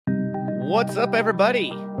What's up,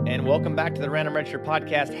 everybody? And welcome back to the Random Redshirt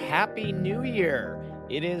podcast. Happy New Year.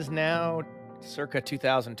 It is now circa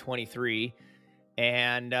 2023,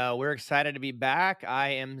 and we're excited to be back. I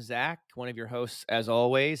am Zach, one of your hosts, as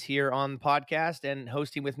always, here on the podcast, and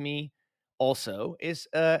hosting with me also is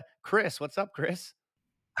Chris. What's up, Chris?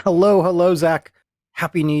 Hello, Zach.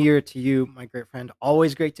 Happy New Year to you, my great friend.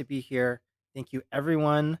 Always great to be here. Thank you,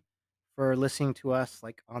 everyone, for listening to us,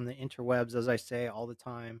 like on the interwebs, as I say all the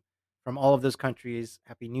time, from all of those countries.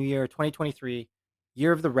 Happy New Year, 2023,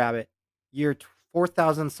 Year of the Rabbit, year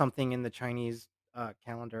 4000 something in the Chinese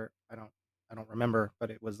calendar. I don't remember, but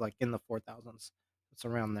it was like in the 4000s. It's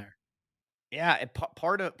around there. Yeah, and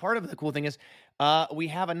part of the cool thing is we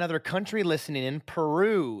have another country listening in.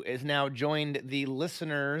 Peru is now joined the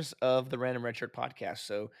listeners of the Random Redshirt podcast.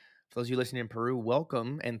 So for those of you listening in Peru,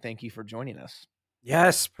 welcome and thank you for joining us.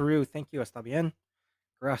 Yes, Peru. Thank you. Está bien.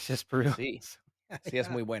 Gracias, Peru. Sí, sí es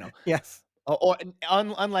muy bueno. Yes. Or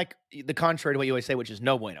unlike the contrary to what you always say, which is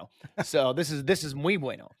no bueno. So this is muy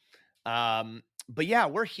bueno. But yeah,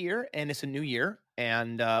 we're here and it's a new year,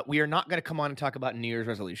 and we are not going to come on and talk about New Year's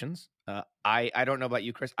resolutions. I don't know about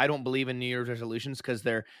you, Chris. I don't believe in New Year's resolutions because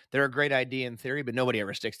they're a great idea in theory, but nobody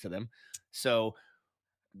ever sticks to them. So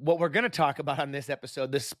what we're going to talk about on this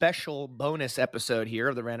episode, this special bonus episode here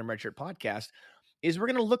of the Random Redshirt podcast, is we're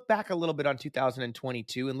going to look back a little bit on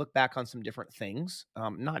 2022 and look back on some different things,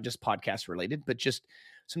 not just podcast related, but just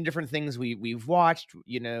some different things we've watched,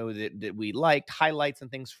 that we liked, highlights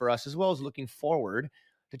and things for us, as well as looking forward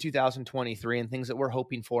to 2023 and things that we're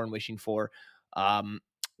hoping for and wishing for,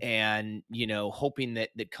 and hoping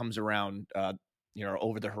that comes around,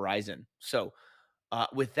 over the horizon. So,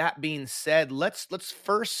 with that being said, let's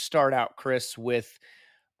first start out, Chris, with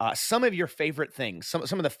some of your favorite things, some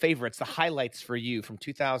of the favorites, the highlights for you from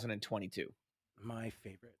 2022. My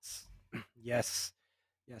favorites. Yes.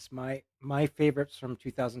 Yes, my favorites from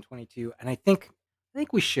 2022, and I think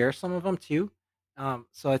we share some of them too.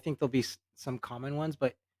 So I think there'll be some common ones,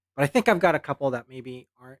 but I think I've got a couple that maybe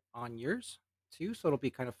aren't on yours too, so it'll be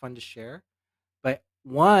kind of fun to share. But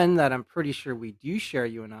one that I'm pretty sure we do share,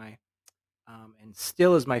 you and I, and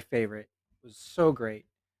still is my favorite, was so great.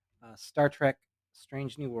 Star Trek: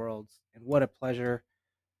 Strange New Worlds, and what a pleasure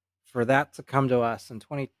for that to come to us in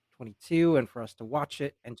 2022, and for us to watch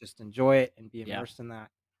it and just enjoy it and be Yeah. immersed in that.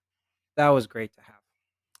 That was great to have.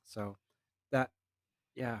 So that,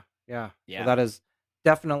 yeah. So that is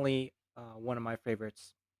definitely one of my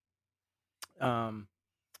favorites.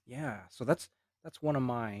 Yeah. So that's one of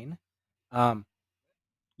mine.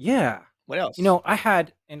 Yeah. What else? I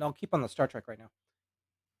had, and I'll keep on the Star Trek right now.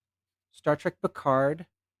 Star Trek Picard,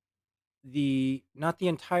 not the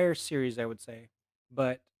entire series, I would say,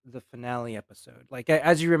 but the finale episode. Like,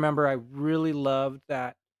 as you remember, I really loved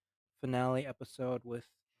that finale episode with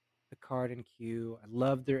Picard and Q. I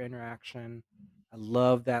loved their interaction. I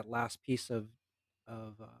love that last piece of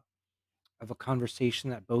uh, of a conversation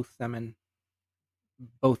that both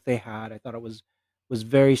they had. I thought it was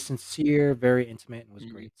very sincere, very intimate, and was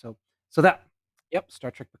great. So that, yep, Star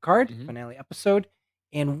Trek Picard finale episode,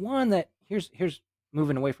 and one that here's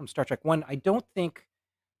moving away from Star Trek. One uh, I don't think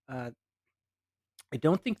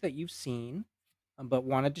that you've seen, but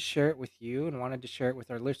wanted to share it with you and wanted to share it with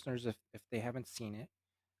our listeners if they haven't seen it.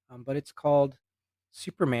 But it's called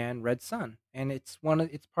Superman Red Sun, and it's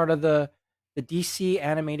part of the DC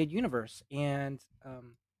animated universe. And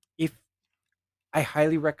if I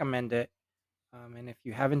highly recommend it, and if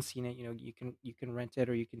you haven't seen it, you can rent it,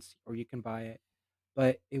 or you can buy it.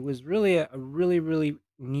 But it was really a really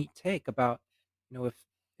neat take about,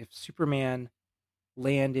 if Superman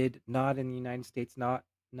landed not in the United States, not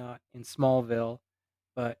in Smallville,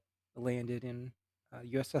 but landed in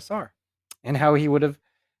USSR, and how he would have,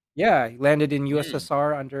 yeah, he landed in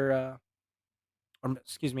USSR under, or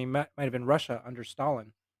excuse me, might have been Russia under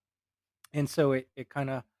Stalin, and so it kind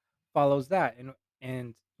of follows that,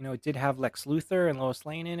 and it did have Lex Luthor and Lois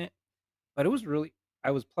Lane in it, but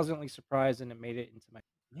I was pleasantly surprised, and it made it into my,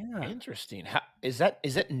 yeah. Interesting. How, is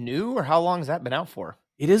it new, or how long has that been out for?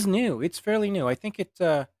 It is new. It's fairly new. I think it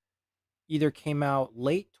either came out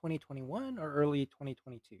late 2021 or early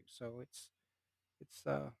 2022. So it's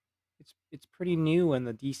it's pretty new in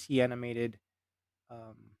the DC animated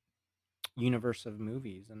um, universe of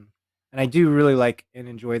movies, and I do really like and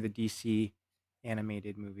enjoy the DC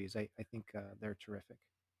animated movies. I think they're terrific.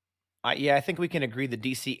 Yeah, I think we can agree the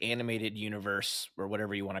DC animated universe, or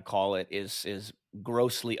whatever you want to call it, is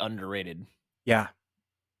grossly underrated. Yeah,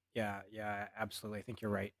 absolutely. I think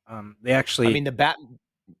you're right. They actually, I mean, the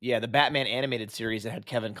Batman animated series that had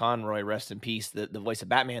Kevin Conroy, rest in peace, the voice of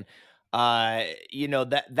Batman.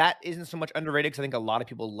 That isn't so much underrated because I think a lot of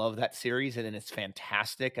people love that series and it's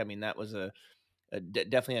fantastic. I mean, that was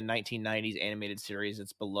definitely a 1990s animated series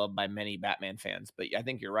that's beloved by many Batman fans. But I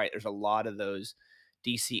think you're right. There's a lot of those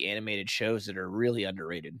DC animated shows that are really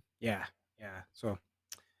underrated. Yeah, yeah. So,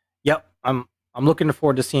 yep, I'm looking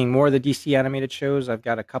forward to seeing more of the DC animated shows. I've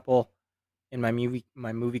got a couple in my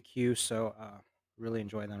movie queue, so really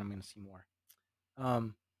enjoy that. I'm going to see more.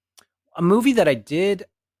 Um, a movie that I did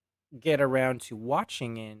get around to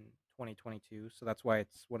watching in 2022, so that's why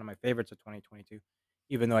it's one of my favorites of 2022,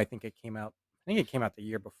 even though I think it came out the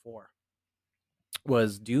year before,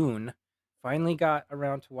 was Dune. Finally got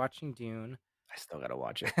around to watching Dune. I still got to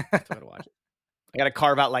watch it. Still got to watch it. I got to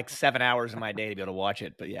carve out like 7 hours of my day to be able to watch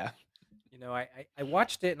it. But yeah. I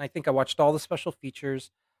watched it, and I think I watched all the special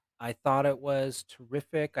features. I thought it was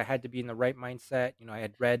terrific. I had to be in the right mindset. I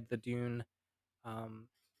had read the Dune, um,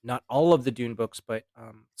 not all of the Dune books, but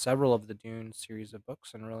several of the Dune series of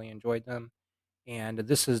books, and really enjoyed them. And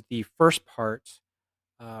this is the first part.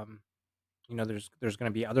 Um, there's going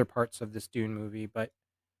to be other parts of this Dune movie, but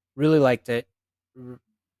really liked it. R-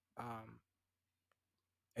 Um,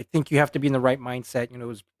 I think you have to be in the right mindset.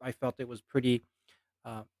 I felt it was pretty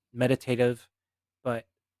uh, meditative, but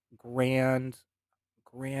grand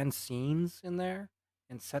grand scenes in there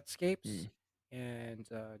and setscapes, Mm. and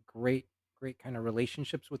great kind of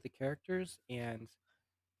relationships with the characters. And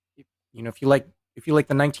if, if you like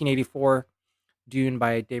the 1984 Dune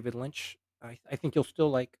by David Lynch, I think you'll still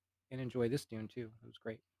like and enjoy this Dune too. It was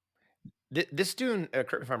great. This Dune,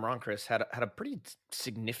 correct me if I'm wrong, Chris, had a pretty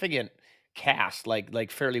significant cast,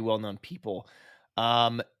 like fairly well known people.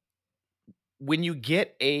 Um, when you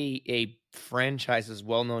get a franchise as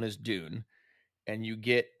well known as Dune, and you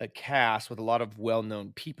get a cast with a lot of well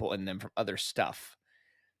known people in them from other stuff,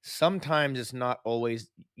 sometimes it's not always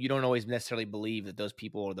you don't always necessarily believe that those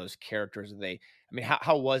people or those characters I mean,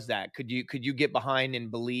 how was that? Could you get behind and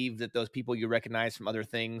believe that those people you recognize from other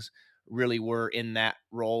things really were in that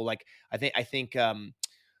role? Like I think uh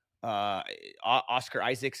Oscar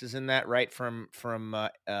Isaacs is in that, right? From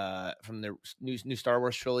the new Star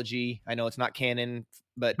Wars trilogy. I know it's not canon,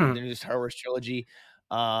 but the new Star Wars trilogy,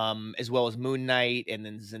 as well as Moon Knight, and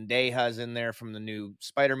then Zendaya's in there from the new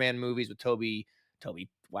Spider-Man movies with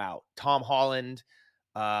wow, Tom Holland.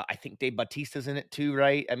 I think Dave Bautista's in it too,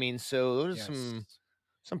 right? I mean, so those are Yes.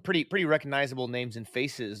 some pretty recognizable names and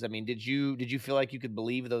faces. I mean, did you feel like you could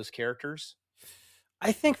believe those characters?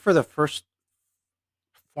 I think for the first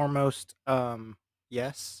foremost,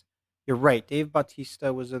 yes, you're right. Dave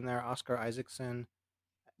Bautista was in there. Oscar Isaacson.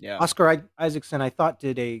 Yeah. Isaacson, I thought,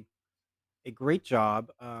 did a great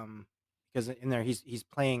job, because in there he's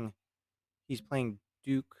playing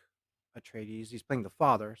Duke Atreides. He's playing the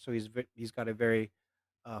father, so he's got a very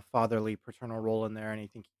fatherly, paternal role in there, and I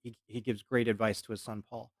think he gives great advice to his son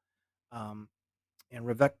Paul. Um, and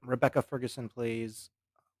Rebecca Ferguson plays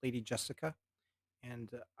Lady Jessica, and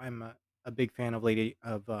I'm a big fan of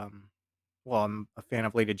I'm a fan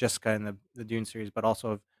of Lady Jessica in the Dune series, but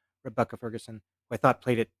also of Rebecca Ferguson, who I thought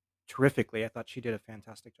played it terrifically. I thought she did a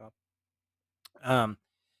fantastic job. Um,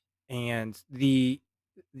 and the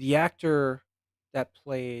actor that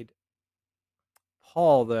played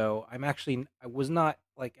Paul, though, I was not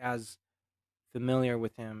like as familiar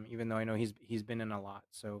with him, even though I know he's been in a lot.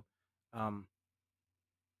 So, um,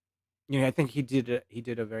 I think he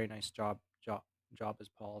did a very nice job as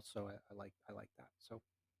Paul. So I like that. So,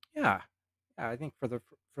 yeah, yeah, I think for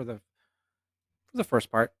the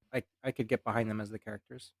first part, I could get behind them as the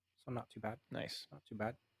characters. So not too bad, Nice. not too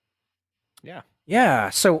bad. Yeah. Yeah.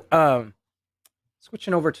 So,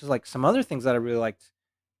 switching over to like some other things that I really liked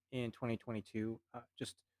in 2022,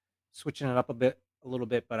 just switching it up a little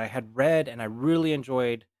bit. But I had read and I really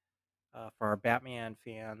enjoyed, for our Batman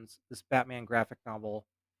fans, this Batman graphic novel.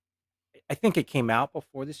 I think it came out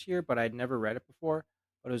before this year, but I'd never read it before.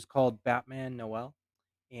 But it was called Batman Noel,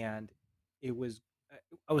 and it was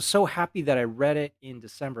I was so happy that I read it in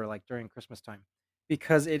December, like during Christmas time,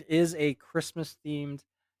 because it is a Christmas themed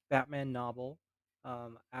Batman novel,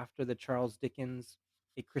 after the Charles Dickens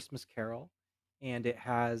A Christmas Carol, and it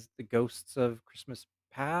has the ghosts of Christmas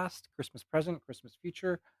past, Christmas present, Christmas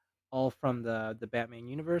future, all from the Batman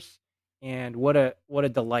universe. And what a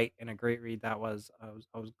delight and a great read that was.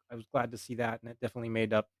 I was glad to see that, and it definitely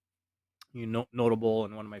made up, notable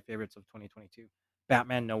and one of my favorites of 2022,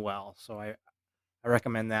 Batman Noel. So I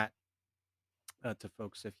recommend that, to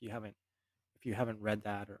folks if you haven't read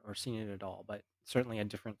that, or seen it at all. But certainly a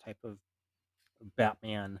different type of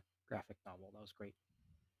Batman graphic novel. That was great.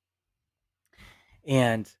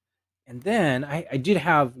 And and then I did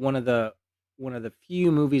have one of the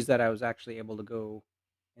few movies that I was actually able to go.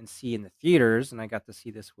 and see in the theaters, and I got to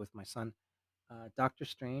see this with my son, Doctor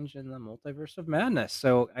Strange and the Multiverse of Madness.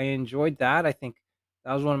 So I enjoyed that. I think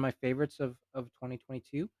that was one of my favorites of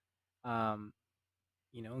 2022. Um,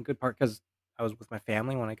 in good part because I was with my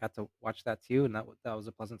family when I got to watch that too, and that was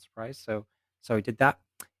a pleasant surprise. So I did that,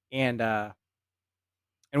 and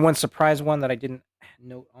one surprise one that I didn't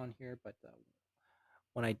note on here, but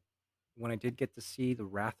when I when I did get to see The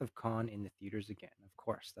Wrath of Khan in the theaters again, of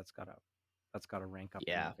course, that's gotta rank up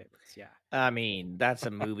in my Yeah. favorites. Yeah. I mean, that's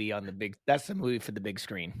a movie for the big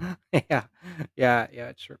screen. Yeah. Yeah,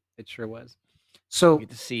 it sure was. You So get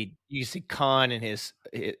to see Khan in his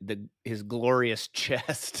glorious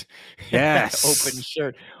chest in that open yes.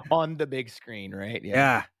 shirt on the big screen, right? Yeah.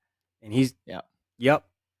 Yeah, and he's Yeah. yep,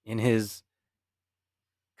 and his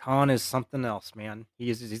Khan is something else, man.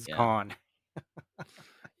 He's Yeah. Khan.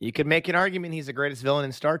 You could make an argument he's the greatest villain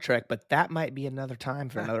in Star Trek, but that might be another time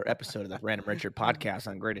for another episode of the Random Redshirt podcast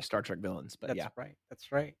on greatest Star Trek villains. But That's yeah. right,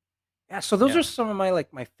 that's right. Yeah, so those Yeah. are some of my,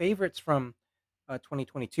 my favorites from,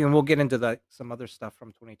 2022, and we'll get into some other stuff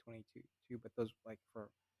from 2022 too, but those, for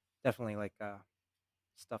definitely,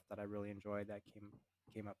 stuff that I really enjoyed that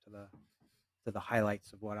came up to the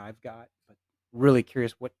highlights of what I've got, but really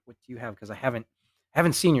curious what do you have? Because I haven't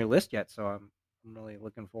seen your list yet, so I'm really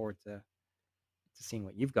looking forward to seeing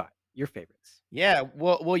what you've got, your favorites. Yeah,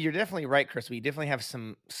 well, you're definitely right, Chris. We definitely have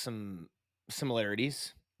some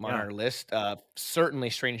similarities on Yeah. our list. Certainly,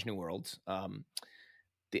 Strange New Worlds.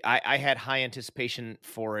 I had high anticipation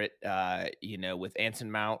for it. With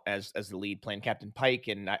Anson Mount as the lead playing Captain Pike,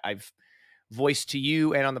 and I've voiced to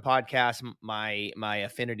you and on the podcast my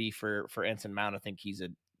affinity for Anson Mount. I think he's a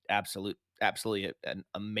absolutely an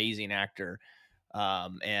amazing actor.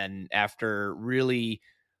 And after really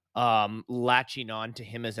latching on to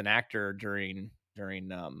him as an actor during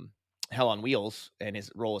Hell on Wheels and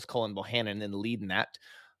his role as Cullen Bohannon and leading that.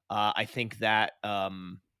 I think that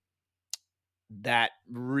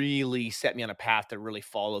really set me on a path to really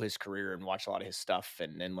follow his career and watch a lot of his stuff.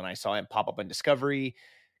 And then when I saw him pop up on Discovery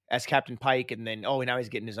as Captain Pike, and then now he's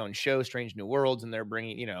getting his own show, Strange New Worlds, and they're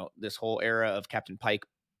bringing this whole era of Captain Pike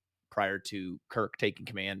prior to Kirk taking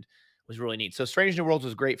command was really neat. So Strange New Worlds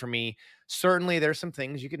was great for me. Certainly there's some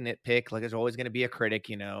things you can nitpick, like there's always going to be a critic,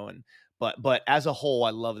 and but as a whole, I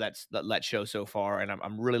love that show so far, and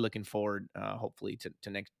I'm really looking forward, hopefully to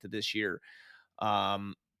this year.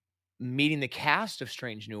 Meeting the cast of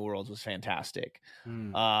Strange New Worlds was fantastic.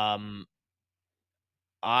 Mm. Um,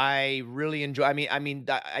 I really enjoy. I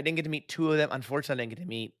didn't get to meet two of them. Unfortunately, I didn't get to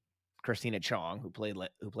meet Christina Chong, who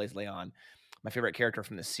plays Leon, my favorite character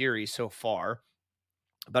from the series so far.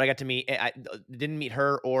 But I got to meet. I didn't meet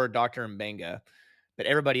her or Dr. Mbenga, but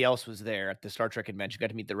everybody else was there at the Star Trek convention. Got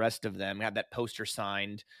to meet the rest of them. Had that poster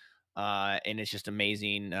signed, and it's just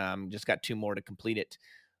amazing. Just got two more to complete it.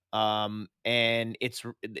 And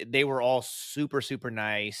they were all super, super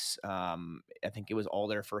nice. I think it was all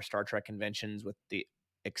their first Star Trek conventions with the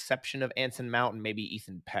exception of Anson Mount and maybe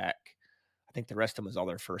Ethan Peck. I think the rest of them was all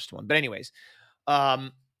their first one. But anyways, yeah,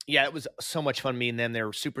 it was so much fun meeting them. They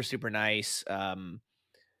were super, super nice.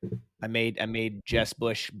 I made Jess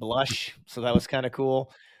Bush blush, so that was kind of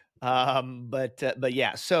cool. But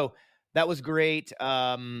yeah, so that was great.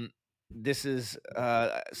 This is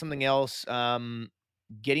something else.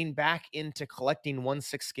 Getting back into collecting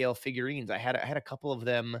 1/6 scale figurines. I had a couple of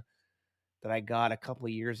them that I got a couple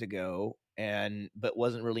of years ago, but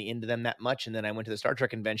wasn't really into them that much. And then I went to the Star Trek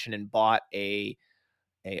convention and bought a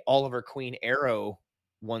Oliver Queen Arrow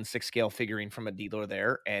 1/6 scale figuring from a dealer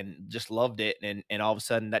there, and just loved it. And all of a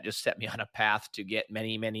sudden, that just set me on a path to get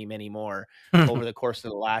many, many, many more over the course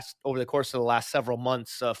of the last several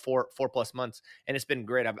months, 4+ months, and it's been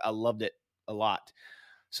great. I loved it a lot.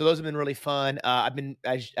 So those have been really fun. I've been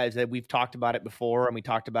as we've talked about it before, and we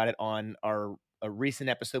talked about it on a recent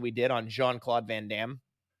episode we did on Jean-Claude Van Damme.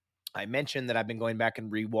 I mentioned that I've been going back and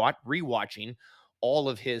rewatching all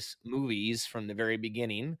of his movies from the very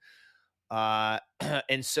beginning.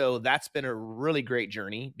 And so that's been a really great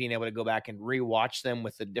journey, being able to go back and rewatch them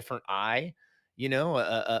with a different eye,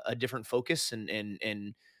 a different focus,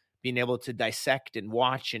 and being able to dissect and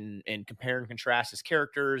watch and compare and contrast his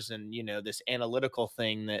characters, and this analytical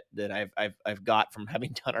thing that I've got from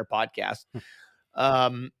having done our podcast.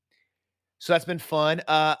 Um, so that's been fun.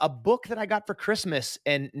 A book that I got for Christmas,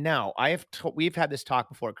 and now we've had this talk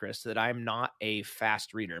before, Chris, that I'm not a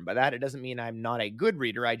fast reader, and by that it doesn't mean I'm not a good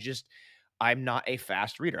reader. I'm not a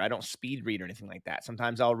fast reader. I don't speed read or anything like that.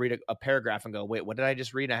 Sometimes I'll read a paragraph and go, wait, what did I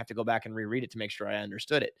just read? And I have to go back and reread it to make sure I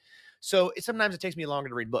understood it. So sometimes it takes me longer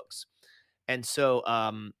to read books. And so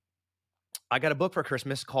I got a book for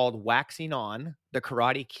Christmas called Waxing On: The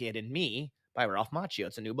Karate Kid and Me by Ralph Macchio.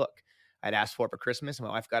 It's a new book. I'd asked for it for Christmas, and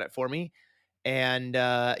my wife got it for me. And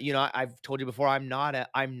I've told you before, I'm not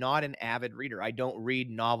an avid reader. I don't read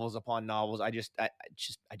novels upon novels. I just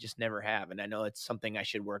never have, and I know it's something I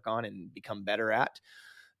should work on and become better at,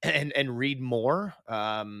 and read more.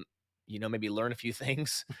 Maybe learn a few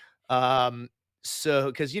things. Um, so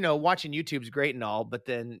because watching YouTube's great and all, but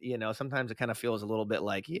then sometimes it kind of feels a little bit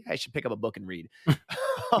like, yeah, I should pick up a book and read.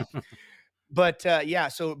 But yeah,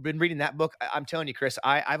 so been reading that book. I'm telling you, Chris,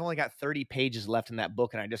 I've only got 30 pages left in that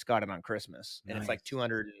book, and I just got it on Christmas, and it's like Nice.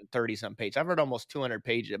 230 some pages. I've read almost 200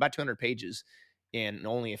 pages, about 200 pages in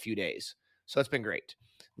only a few days. So it's been great.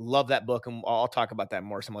 Love that book, and I'll talk about that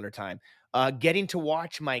more some other time. Getting to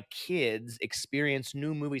watch my kids experience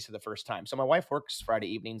new movies for the first time. So my wife works Friday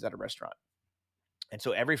evenings at a restaurant, and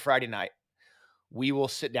so every Friday night we will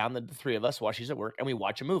sit down, the three of us while she's at work, and we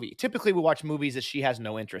watch a movie. Typically, we watch movies that she has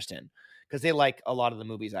no interest in because they like a lot of the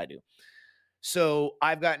movies I do. So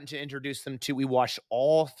I've gotten to introduce them to, we watched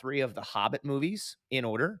all three of the Hobbit movies in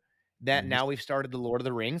order. That Nice. now we've started the Lord of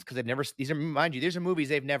the Rings because mind you, these are movies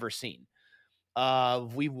they've never seen.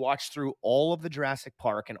 We've watched through all of the Jurassic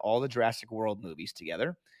Park and all the Jurassic World movies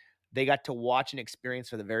together. They got to watch and experience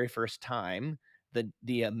for the very first time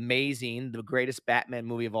the greatest Batman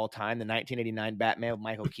movie of all time, the 1989 Batman with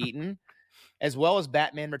Michael Keaton, as well as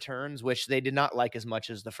Batman Returns, which they did not like as much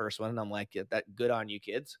as the first one. And I'm like, yeah, that good on you,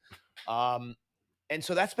 kids. And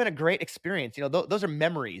so that's been a great experience. Those are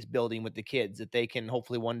memories building with the kids that they can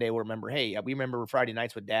hopefully one day will remember. Hey, we remember Friday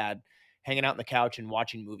nights with Dad hanging out on the couch and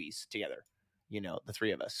watching movies together. The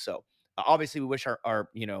three of us. So obviously, we wish our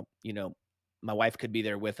my wife could be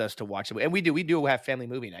there with us to watch it, and we do have family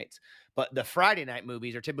movie nights. But the Friday night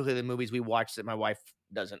movies are typically the movies we watch that my wife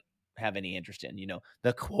doesn't have any interest in.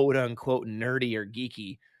 The quote unquote nerdy or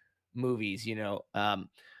geeky movies.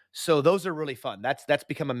 So those are really fun. That's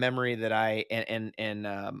become a memory that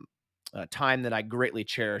a time that I greatly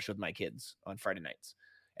cherish with my kids on Friday nights.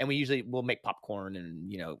 And we'll make popcorn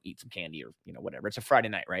and eat some candy or whatever. It's a Friday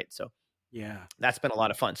night, right? So Yeah. that's been a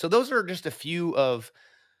lot of fun. So those are just a few of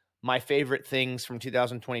my favorite things from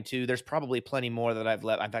 2022. There's probably plenty more that I've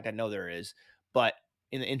left. In fact, I know there is, but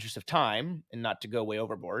in the interest of time and not to go way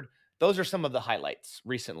overboard, those are some of the highlights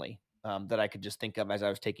recently that I could just think of as I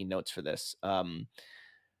was taking notes for this.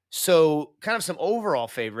 So kind of some overall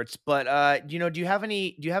favorites, but do you have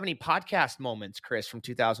any podcast moments, Chris, from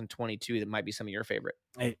 2022 that might be some of your favorite?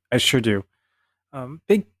 I sure do.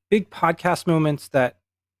 Big podcast moments that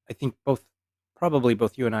I think probably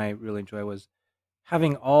both you and I really enjoy was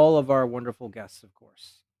having all of our wonderful guests, of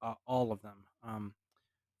course, all of them,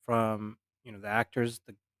 from the actors,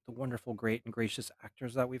 the wonderful, great, and gracious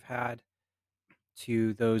actors that we've had,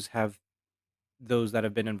 to those that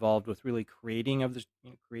have been involved with really creating of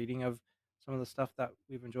some of the stuff that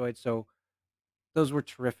we've enjoyed. So those were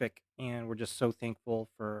terrific, and we're just so thankful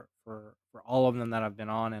for all of them that have been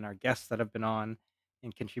on, and our guests that have been on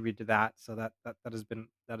and contributed to that. So that has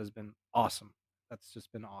been awesome. That's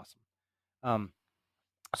just been awesome. Um,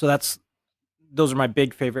 so those are my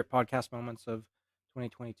big favorite podcast moments of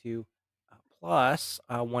 2022. Plus,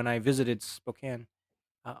 when I visited Spokane,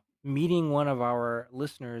 meeting one of our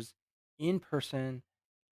listeners in person,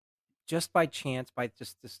 just by chance, by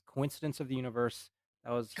just this coincidence of the universe,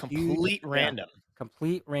 that was huge. Complete Yeah, random.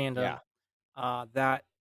 complete Yeah. random. That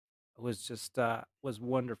was just was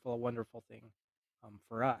wonderful, a wonderful thing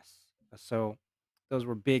for us. So those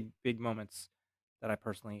were big moments that I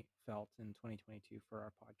personally felt in 2022 for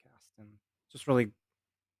our podcast, and just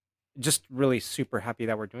really super happy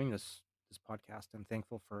that we're doing this podcast, and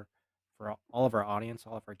thankful for all of our audience,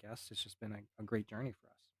 all of our guests. It's just been a great journey for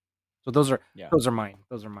us. So Yeah. those are mine.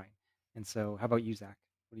 Those are mine. And so, how about you, Zach?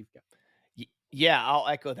 What do you got? Yeah, I'll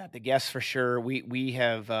echo that. The guests for sure. We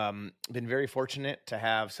have been very fortunate to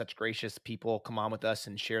have such gracious people come on with us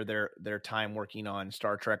and share their time working on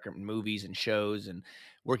Star Trek movies and shows and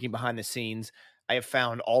working behind the scenes. I have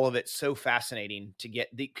found all of it so fascinating to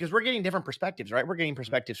get because we're getting different perspectives, right? We're getting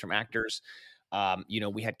perspectives from actors.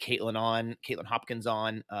 We had Caitlin Hopkins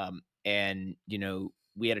on, and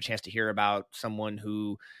we had a chance to hear about someone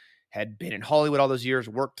who had been in Hollywood all those years,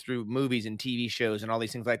 worked through movies and TV shows and all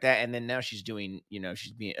these things like that. And then now she's doing,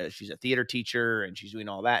 she's a theater teacher and she's doing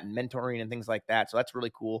all that and mentoring and things like that. So that's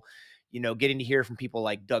really cool. Getting to hear from people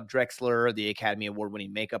like Doug Drexler, the Academy Award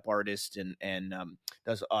winning makeup artist and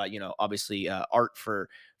does, obviously art for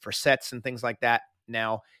sets and things like that.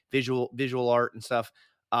 Now visual art and stuff.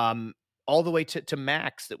 All the way to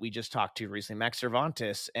Max that we just talked to recently, Max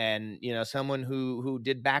Cervantes, and someone who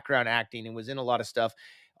did background acting and was in a lot of stuff.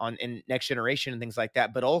 on in Next Generation and things like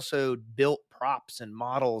that, but also built props and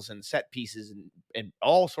models and set pieces and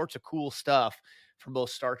all sorts of cool stuff for both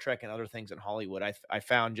Star Trek and other things in Hollywood. I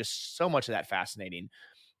found just so much of that fascinating.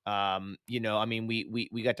 I mean,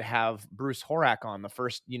 we got to have Bruce Horak on, the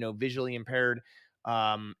first, visually impaired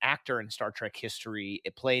actor in Star Trek history,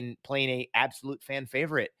 playing a absolute fan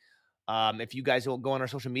favorite. If you guys will go on our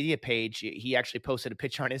social media page, he actually posted a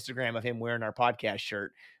picture on Instagram of him wearing our podcast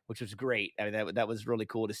shirt, which was great. I mean, that was really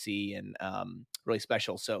cool to see and really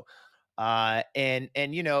special. So, having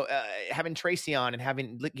Tracy on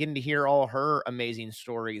and getting to hear all her amazing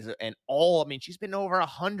stories and I mean, she's been over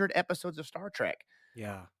 100 episodes of Star Trek.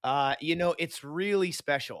 Yeah. It's really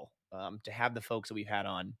special to have the folks that we've had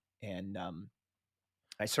on, and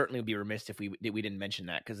I certainly would be remiss if we didn't mention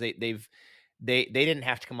that, because they didn't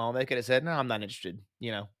have to come on. They could have said, "No, I'm not interested."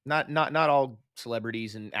 Not all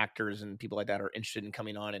celebrities and actors and people like that are interested in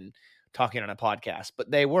coming on and talking on a podcast, but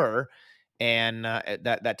they were, and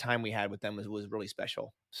that time we had with them was really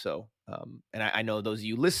special. So, and I know those of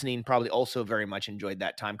you listening probably also very much enjoyed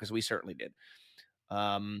that time, because we certainly did.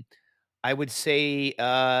 I would say,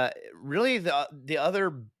 really the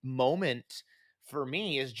other moment for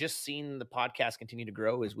me is just seeing the podcast continue to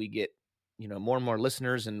grow as we get, more and more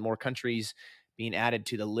listeners and more countries being added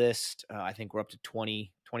to the list. I think we're up to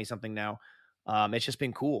 20 something now. It's just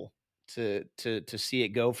been cool to see it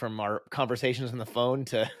go from our conversations on the phone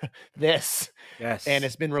to this, and Yes.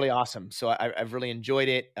 it's been really awesome. So I've really enjoyed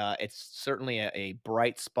it. It's certainly a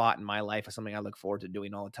bright spot in my life. It's something I look forward to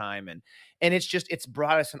doing all the time, and it's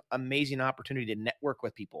brought us an amazing opportunity to network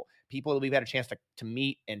with people that we've had a chance to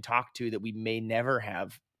meet and talk to that we may never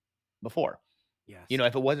have before, Yes.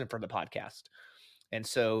 if it wasn't for the podcast. And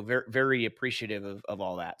so very, very appreciative of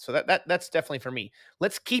all that. So that's definitely for me.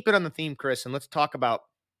 Let's keep it on the theme, Chris, and let's talk about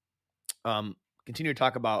continue to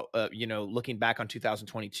talk about looking back on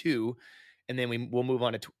 2022, and then we'll move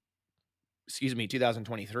on to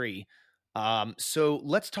 2023. So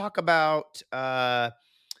let's talk about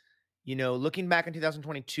looking back in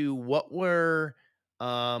 2022, what were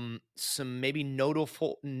some maybe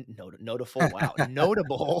notable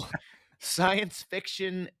science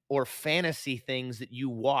fiction or fantasy things that you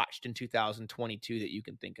watched in 2022 that you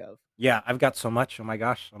can think of? Yeah, I've got so much. Oh my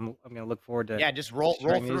gosh, I'm gonna look forward to Yeah, just roll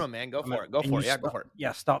sharing through these. them, man. Go I'm a, for it. Go and for you it. Yeah, go stop, for it.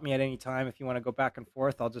 yeah, stop me at any time if you want to go back and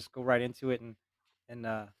forth. I'll just go right into it and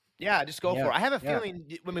Yeah, just go yeah, for it. I have a yeah, feeling,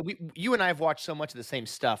 I mean, you and I have watched so much of the same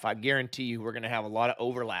stuff. I guarantee you we're going to have a lot of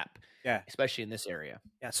overlap, yeah, especially in this area.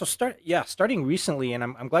 yeah. So starting recently, and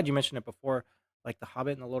I'm glad you mentioned it before, like The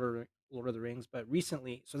Hobbit and the Lord of the Rings. But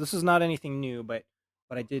recently, so this is not anything new, but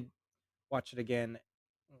I did watch it again,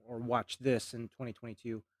 or watch this in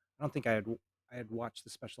 2022. I don't think I had watched the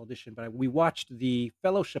special edition, but we watched the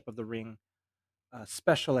Fellowship of the Ring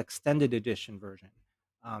special extended edition version,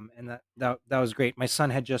 and that was great. My son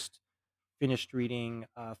had just finished reading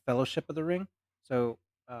Fellowship of the Ring, so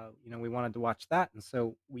we wanted to watch that, and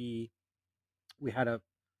so we had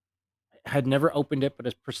never opened it, but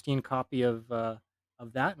a pristine copy of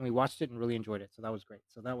that, and we watched it and really enjoyed it. So that was great.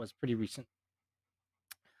 So that was pretty recent.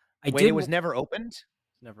 I Wait, did it was never opened?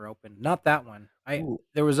 never opened, not that one. I Ooh.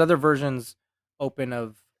 There was other versions open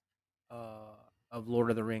uh of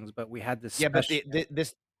Lord of the Rings, but we had this Yeah, but special.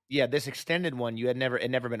 this extended one, it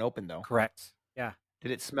never been opened though. Correct. Yeah.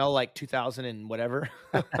 Did it smell like 2000 and whatever?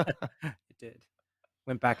 It did.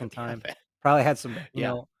 Went back in Yeah, time. Probably had some,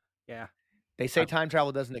 yeah. yeah. They say Uh, time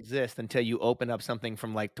travel doesn't exist until you open up something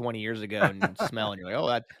from like 20 years ago and smell, and you're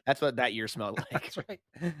like, oh, that's what that year smelled like. That's right.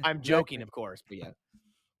 I'm joking, Exactly. of course, but yeah.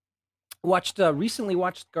 Recently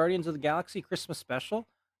watched Guardians of the Galaxy Christmas special.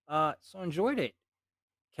 So enjoyed it.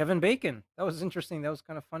 Kevin Bacon. That was interesting. That was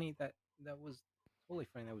kind of funny. That was totally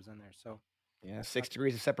funny that was in there. So Yeah, uh, 6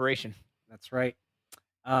 degrees of separation. that's right.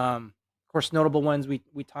 Of course, notable ones.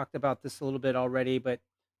 We talked about this a little bit already, but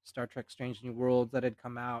Star Trek: Strange New Worlds that had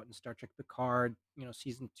come out, and Star Trek Picard,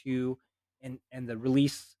 season 2, and the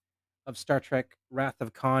release of Star Trek Wrath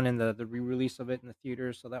of Khan, and the re-release of it in the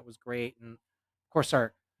theaters. So that was great. And of course,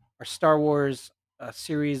 our Star Wars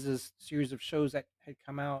series of shows that had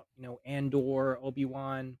come out. Andor,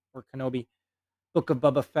 Obi-Wan, or Kenobi, Book of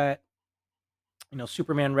Boba Fett,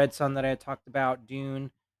 Superman Red Sun that I had talked about, Dune.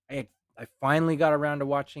 I finally got around to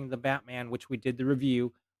watching the Batman, which we did the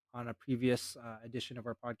review on a previous edition of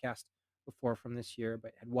our podcast before from this year,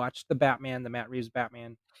 but had watched the Batman, the Matt Reeves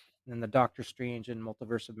Batman, and then the Doctor Strange and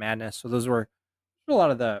Multiverse of Madness. So those were a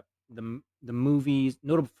lot of the movies,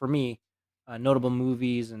 notable for me, notable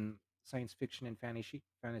movies and science fiction and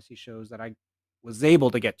fantasy shows that I was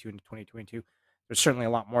able to get to in 2022. There's certainly a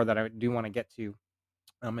lot more that I do want to get to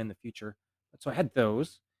in the future. So I had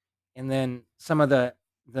those, and then some of the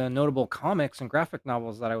the notable comics and graphic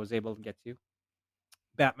novels that I was able to get to.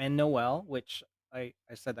 Batman Noel, which I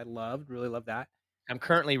said I loved, really loved that. I'm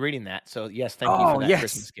currently reading that, so yes, thank you for Oh, that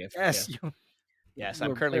Christmas yes. gift. Yes, Yes. Yes, you I'm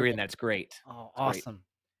were currently very reading welcome. that. It's great. Oh, It's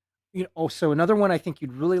great. awesome. So another one I think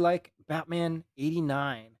you'd really like, Batman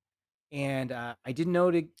 '89, and, I didn't know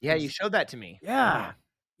it Yeah, you showed that to me. yeah. Yeah.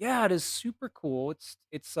 Yeah, it is super cool. It's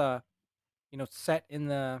set in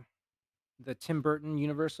the Tim Burton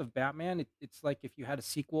universe of Batman. It's like if you had a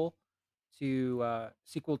sequel to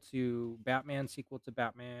Batman, sequel to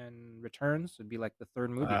Batman Returns, it'd be like the 3rd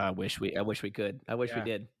movie. I wish we could. I wish we Yeah.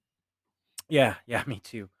 did. Yeah, yeah, me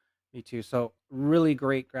too. Me too. So, really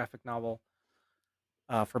great graphic novel,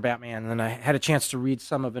 for Batman, and then I had a chance to read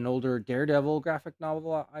some of an older Daredevil graphic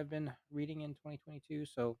novel I've been reading in 2022,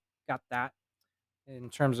 so got that. In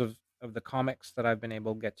terms of the comics that I've been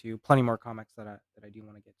able to get to, plenty more comics that I do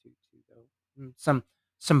wanna get to too, though.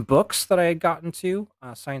 Some books that I had gotten to,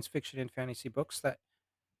 science fiction and fantasy books that,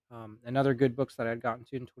 and other good books that I had gotten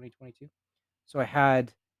to in 2022. So I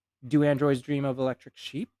had Do Androids Dream of Electric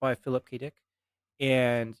Sheep by Philip K. Dick,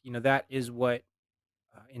 and, that is what,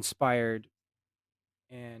 inspired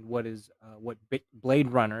and what Blade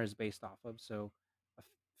Runner is based off of, so a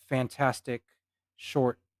fantastic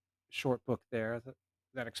short short book there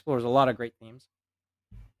that explores a lot of great themes.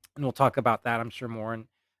 And we'll talk about that, I'm sure, more in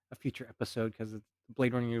a future episode because the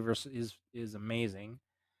Blade Runner universe is amazing.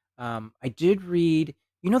 I did read,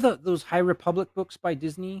 those High Republic books by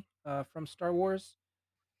Disney from Star Wars.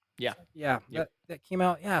 Yeah. Yeah, Yep. that came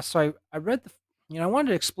out. Yeah, so I read I wanted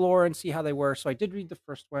to explore and see how they were. So I did read the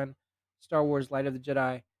first one, Star Wars: Light of the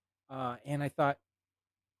Jedi, and I thought,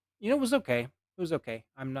 it was okay. It was okay.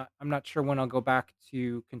 I'm not sure when I'll go back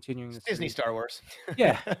to continuing It's the Disney series. Star Wars.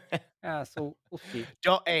 Yeah, yeah. So we'll see.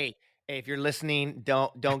 Don't hey, if you're listening,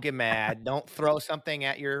 don't get mad. Don't throw something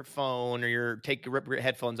at your phone or rip your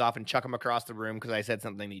headphones off and chuck them across the room because I said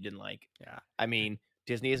something that you didn't like. Yeah. I mean,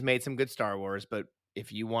 Disney has made some good Star Wars, but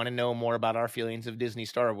if you want to know more about our feelings of Disney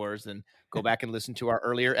Star Wars, then go back and listen to our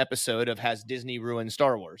earlier episode of Has Disney Ruined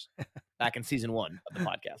Star Wars? Back in season 1 of the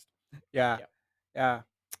podcast. Yeah, Yeah. yeah.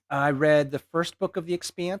 I read the first book of The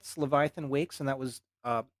Expanse, Leviathan Wakes, and that was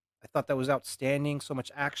I thought that was outstanding. So much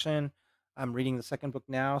action. I'm reading the second book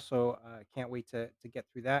now, so I can't wait to get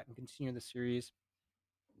through that and continue the series.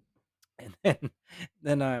 And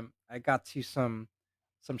then I got to some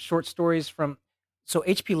short stories from. So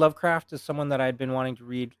H.P. Lovecraft is someone that I'd been wanting to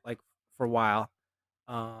read like for a while.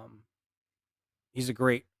 Um, he's a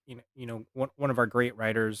great, one of our great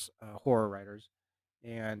writers, horror writers,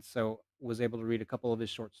 and so was able to read a couple of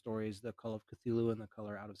his short stories, The Call of Cthulhu and The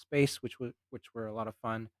Color Out of Space, which were a lot of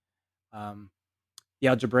fun. Um, the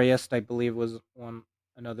Algebraist, I believe, was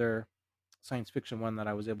another science fiction one that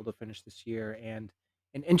I was able to finish this year, and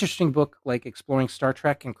an interesting book like exploring Star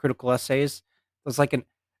Trek and critical essays. It was like an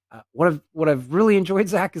what I've really enjoyed,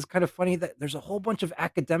 Zach, is kind of funny that there's a whole bunch of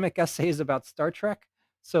academic essays about Star Trek.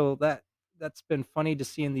 So that's been funny to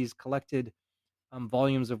see in these collected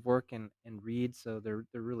volumes of work and read. So they're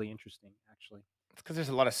really interesting, actually. It's because there's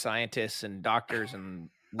a lot of scientists and doctors and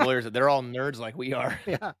lawyers that they're all nerds like we are.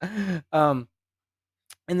 Yeah. Um,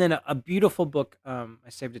 and then a beautiful book. I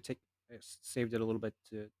saved it a little bit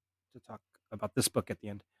to talk about this book at the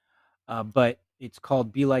end. But it's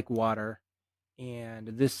called Be Like Water, and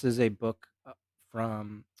this is a book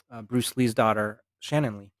from Bruce Lee's daughter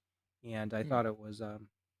Shannon Lee, and I Hmm. thought it was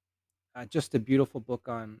just a beautiful book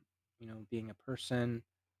on being a person,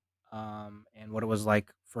 and what it was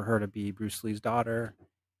like for her to be Bruce Lee's daughter,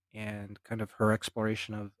 and kind of her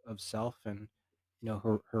exploration of self, and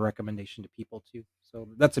her recommendation to people too. So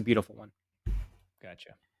that's a beautiful one.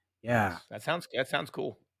 Gotcha. Yeah, Nice. That sounds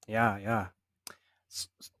cool. yeah, yeah.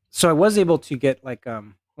 So I was able to get like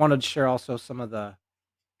wanted to share also some of the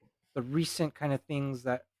recent kind of things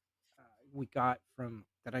that we got from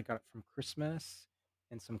that I got from Christmas,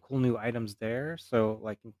 and some cool new items there. So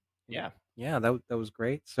like Yeah. yeah, that was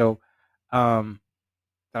great. So um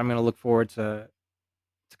that I'm gonna look forward to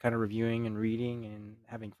kind of reviewing and reading and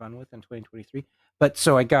having fun with in 2023. But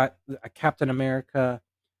so I got a Captain America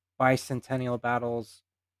Bicentennial Battles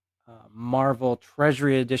Marvel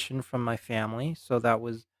Treasury Edition from my family. So that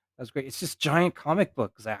was great. It's this giant comic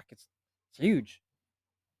book, Zach. It's huge.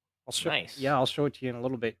 Nice. I'll show it to you in a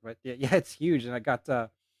little bit. But yeah, yeah, it's huge. And I got a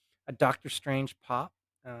Doctor Strange pop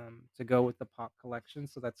to go with the pop collection.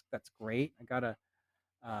 So that's great. I got a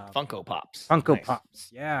uh, Funko Pops. Funko Nice. Pops.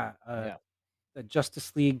 Yeah, Yeah. the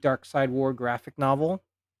Justice League Dark Side War graphic novel.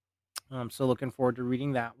 So looking forward to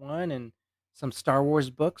reading that one, and some Star Wars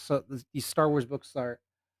books. So these Star Wars books are,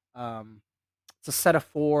 um, it's a set of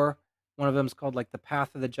four. One of them is called like the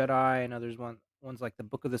Path of the Jedi. Another's one. ones like the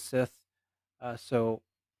Book of the Sith. So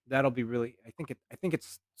that'll be really. I think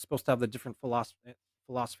it's supposed to have the different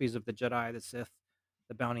philosophies of the Jedi, the Sith,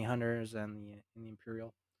 the bounty hunters, and the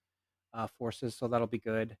Imperial forces. So that'll be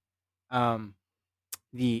good. Um,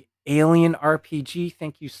 the Alien RPG.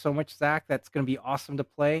 Thank you so much, Zach. That's going to be awesome to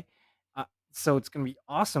play. So it's going to be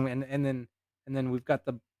awesome. And then we've got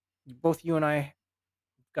the both you and I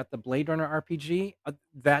got the Blade Runner RPG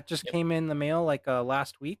that just Yep. came in the mail like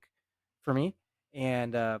last week for me,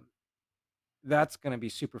 and that's going to be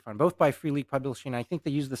super fun. Both by Free League Publishing. I think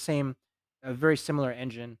they use the same, very similar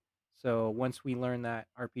engine. So once we learn that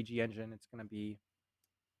RPG engine, it's uh, going to be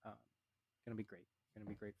great. Going to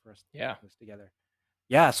be great for us to Yeah. put this together.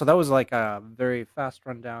 Yeah. So that was like a very fast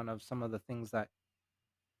rundown of some of the things that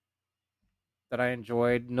I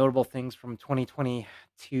enjoyed, notable things from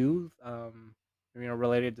 2022,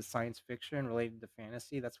 related to science fiction, related to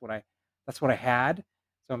fantasy. That's what I had.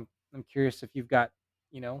 So I'm curious if you've got,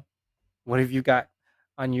 what have you got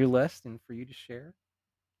on your list and for you to share?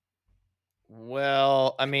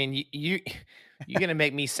 Well, I mean, you're gonna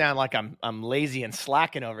make me sound like I'm lazy and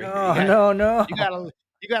slacking over here. No, no, no. You got a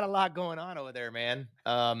you got a lot going on over there, man.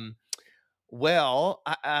 Well,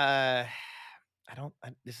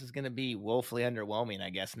 this is gonna be woefully underwhelming, I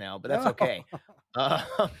guess now, but that's No. okay.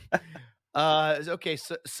 Um, okay.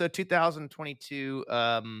 So 2022.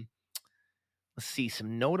 Let's see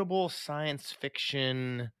some notable science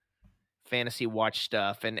fiction fantasy watch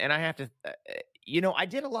stuff, and I have to, I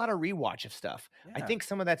did a lot of rewatch of stuff. I Yeah. think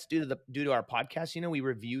some of that's due to our podcast. We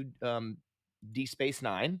reviewed D Space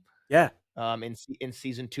Nine Yeah. in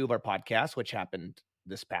season 2 of our podcast, which happened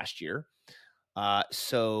this past year. Or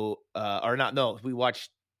not, no, we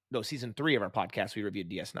watched, no, season 3 of our podcast, we reviewed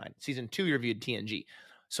DS9. Season 2, we reviewed TNG.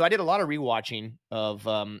 So I did a lot of rewatching of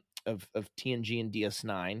TNG and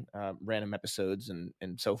DS9, random episodes and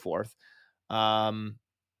so forth.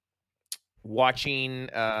 Watching,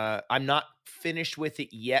 I'm not finished with it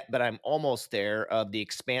yet, but I'm almost there, of The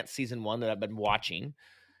Expanse season 1 that I've been watching.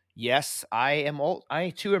 Yes, I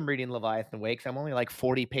too am reading Leviathan Wakes. I'm only like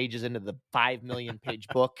 40 pages into the 5 million page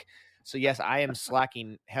book. So yes, I am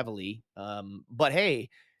slacking heavily. But hey,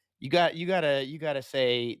 you gotta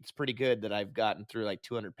say it's pretty good that I've gotten through like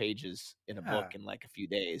 200 pages in a Yeah. book in like a few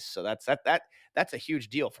days. So that's a huge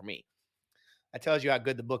deal for me. That tells you how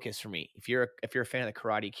good the book is for me. If you're a fan of the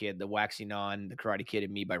Karate Kid, the Waxing On, the Karate Kid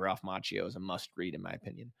and Me by Ralph Macchio is a must read in my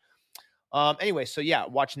opinion. Anyway, so yeah,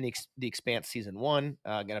 watching the Expanse season 1,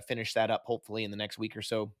 gonna finish that up hopefully in the next week or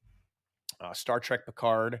so. Star Trek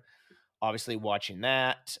Picard, obviously watching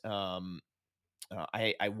that.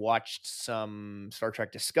 I watched some Star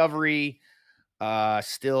Trek Discovery.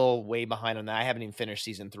 Still way behind on that. I haven't even finished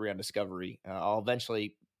season 3 on Discovery. I'll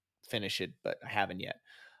eventually finish it, but I haven't yet.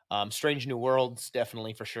 Strange New Worlds,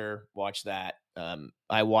 definitely for sure. Watch that.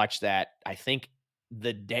 I watched that, I think,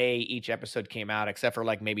 the day each episode came out, except for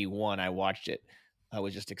like maybe one. I watched it. I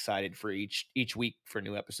was just excited for each week for a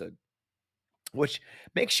new episode, which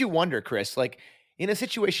makes you wonder, Chris. Like in a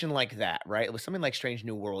situation like that, right? With something like Strange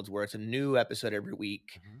New Worlds, where it's a new episode every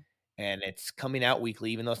week Mhm. and it's coming out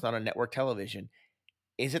weekly, even though it's not on network television.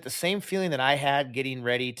 Is it the same feeling that I had getting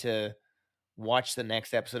ready to watch the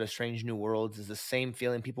next episode of Strange New Worlds? Is the same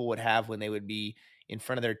feeling people would have when they would be in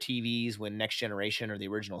front of their TVs when Next Generation or the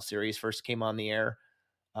original series first came on the air?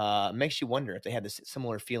 Makes you wonder if they had this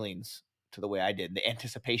similar feelings to the way I did, the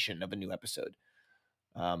anticipation of a new episode.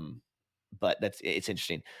 Um, but it's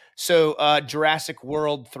interesting. So Jurassic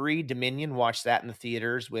World 3 Dominion, watched that in the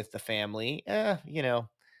theaters with the family.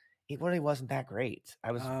 It really wasn't that great.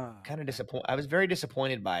 I was kind of Okay. disappointed. I was very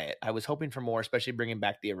disappointed by it. I was hoping for more, especially bringing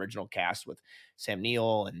back the original cast with Sam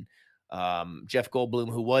Neill and Jeff Goldblum,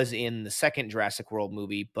 who was in the second Jurassic World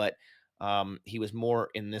movie, but he was more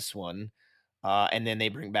in this one. And then they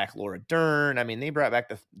bring back Laura Dern. I mean, they brought back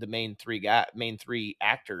the main three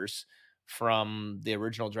actors from the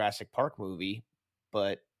original Jurassic Park movie,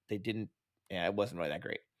 but they didn't. Yeah, it wasn't really that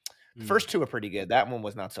great. The Mm. first two are pretty good. That one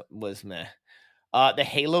was meh. The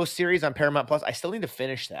Halo series on Paramount Plus, I still need to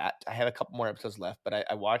finish that. I have a couple more episodes left, but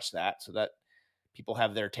I watched that so that people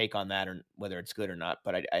have their take on that or whether it's good or not.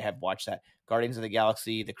 But I have watched that. Guardians of the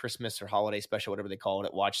Galaxy, the Christmas or holiday special, whatever they call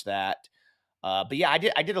it, watched that. But yeah, I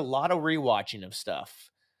did a lot of rewatching of stuff.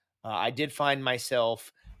 I did find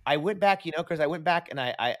myself. I went back, because I went back and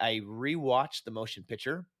I rewatched the motion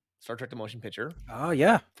picture, Star Trek: The Motion Picture, Oh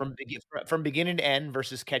yeah. from beginning to end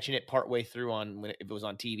versus catching it partway through if it was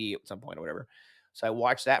on TV at some point or whatever. So I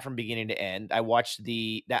watched that from beginning to end. I watched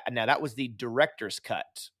that was the director's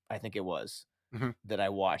cut, I think it was, Mhm. that I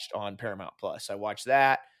watched on Paramount Plus. I watched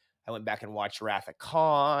that. I went back and watched Wrath of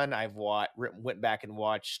Khan. Went back and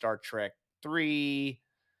watched Star Trek 3.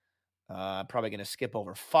 Probably going to skip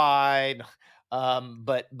over 5.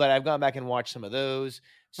 But I've gone back and watched some of those.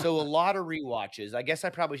 So a lot of rewatches. I guess I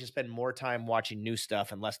probably should spend more time watching new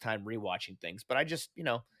stuff and less time rewatching things. But I just,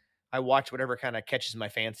 I watch whatever kind of catches my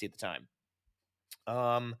fancy at the time.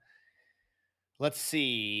 Um, let's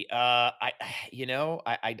see. I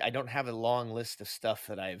don't have a long list of stuff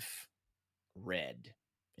that I've read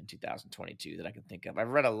in 2022 that I can think of. I've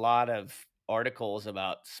read a lot of articles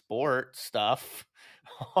about sport stuff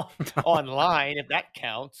online, if that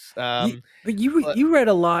counts. But you But you read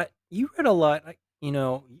a lot. You read a lot.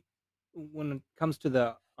 When it comes to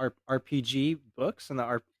the RPG books and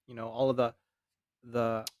all of the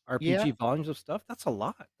yeah, RPG volumes of stuff. That's a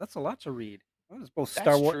lot. That's a lot to read. That was both Star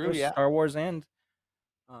that's Wars. true. There's Yeah. Star Wars and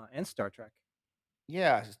Star Trek.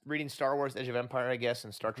 Yeah. Reading Star Wars Edge of Empire, I guess,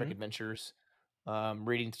 and Star Trek Hmm. Adventures.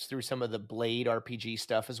 Reading through some of the Blade RPG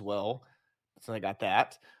stuff as well. So I got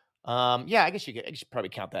that. Yeah, I should probably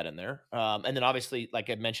count that in there. And then obviously, like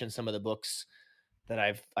I mentioned, some of the books that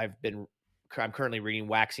I'm currently reading,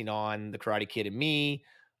 Waxing On, The Karate Kid and Me.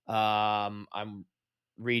 I'm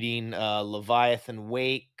reading Leviathan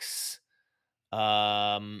Wakes.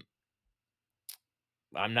 Um,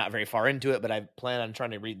 I'm not very far into it, but I plan on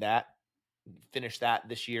trying to read that, finish that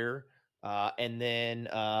this year. And then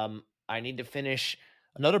I need to finish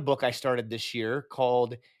another book I started this year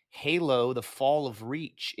called Halo: The Fall of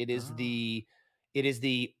Reach. Ah, It is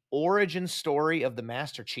the origin story of the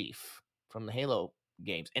Master Chief from the Halo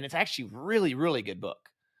games, and it's actually really really good book.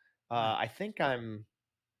 wow. I think I'm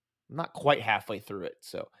not quite halfway through it,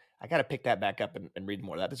 so I got to pick that back up and read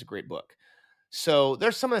more of that. It's a great book. So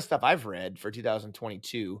there's some of the stuff I've read for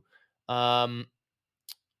 2022. Um,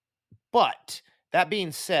 but that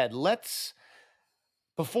being said, let's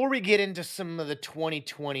before we get into some of the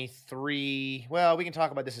 2023, well, we can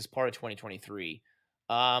talk about this as part of 2023.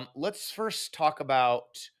 Let's first talk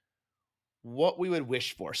about what we would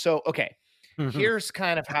wish for. So, okay, here's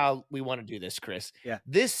kind of how we want to do this, Chris. Yeah.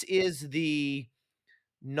 This is the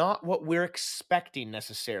not what we're expecting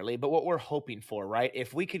necessarily, but what we're hoping for, right?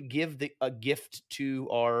 If we could give a gift to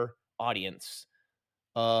our audience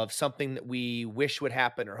of something that we wish would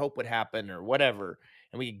happen or hope would happen or whatever,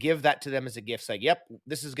 and we could give that to them as a gift, say, "Yep,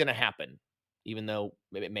 this is going to happen," even though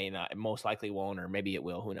it may not, it most likely won't, or maybe it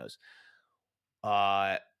will. Who knows?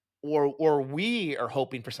 Uh, or we are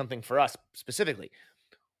hoping for something for us specifically.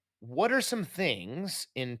 What are some things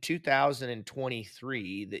in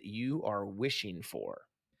 2023 that you are wishing for?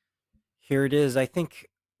 Here it is. I think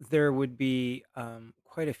there would be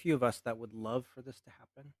quite a few of us that would love for this to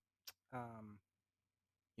happen. Um,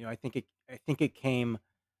 I think it came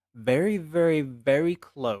very, very, very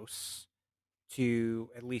close to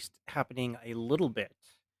at least happening a little bit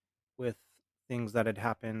with things that had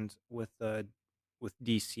happened with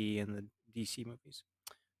DC and the DC movies.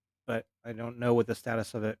 But I don't know what the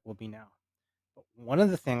status of it will be now. But one of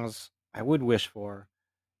the things I would wish for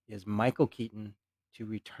is Michael Keaton to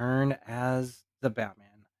return as the Batman.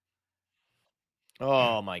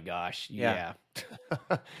 Oh my gosh, Yeah. yeah.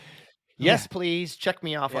 Yeah. Yes, please check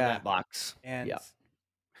me off on Yeah. that box. And Yeah.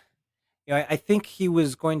 I think he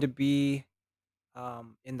was going to be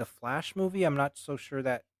in the Flash movie. I'm not so sure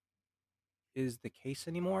that is the case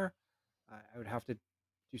anymore. I would have to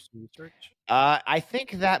do some research. I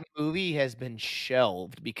think that movie has been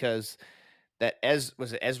shelved because that Ez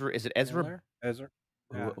was it Ezra? Is it Ezra? Miller? Ezra?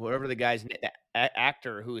 Yeah. Whoever the guy's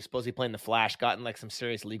actor who is supposedly playing the Flash got in like some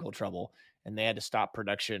serious legal trouble, and they had to stop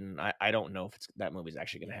production. I don't know if that movie's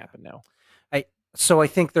actually going to Yeah. happen now. So I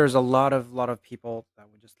think there's a lot of people that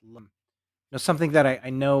would just love something that I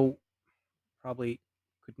know probably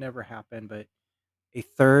could never happen, but a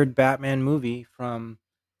third Batman movie from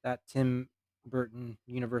that Tim Burton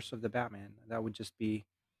universe of the Batman. That would just be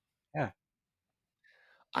yeah.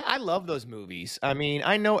 I love those movies. I mean,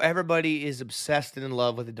 I know everybody is obsessed and in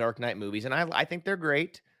love with the Dark Knight movies, and I think they're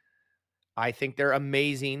great. I think they're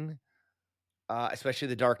amazing, especially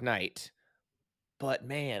the Dark Knight. But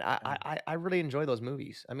man, Yeah. I really enjoy those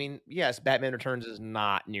movies. I mean, yes, Batman Returns is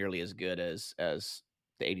not nearly as good as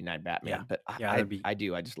the '89 Yeah. Batman, but Yeah, that'd be I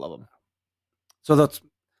do. I just love them. so that's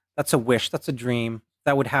a wish, that's a dream. If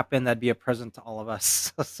that would happen, that'd be a present to all of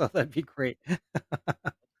us. So that'd be great.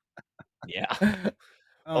 Yeah.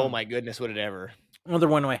 Oh um my goodness, would it ever? Another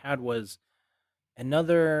one I had was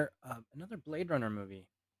another Blade Runner movie.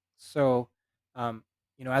 So,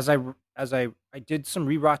 as I did some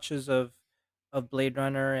rewatches of Blade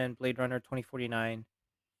Runner and Blade Runner 2049,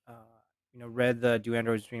 uh, read the Do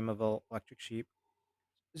Androids Dream of Electric Sheep.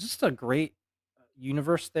 It's just a great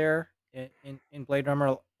universe there in Blade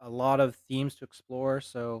Runner. A lot of themes to explore.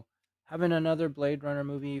 So, having another Blade Runner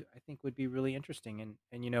movie, I think, would be really interesting. And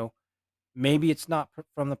maybe it's not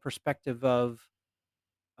from the perspective of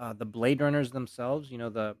the Blade Runners themselves.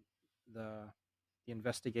 The the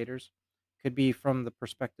investigators could be from the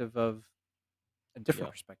perspective of a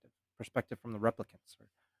different Yeah. perspective from the replicants or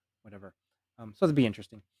whatever. So that'd be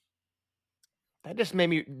interesting. That just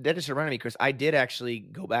reminded me, Chris. I did actually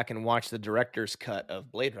go back and watch the director's cut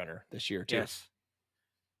of Blade Runner this year too. Yes,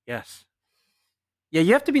 yes, yeah.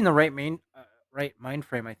 You have to be in the right mind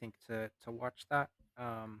frame, I think, to watch that.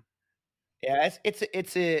 Um, Yeah,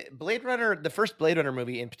 it's a Blade Runner. The first Blade Runner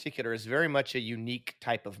movie in particular is very much a unique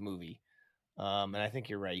type of movie. And I think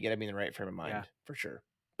you're right. You got to be in the right frame of yeah, mind for sure.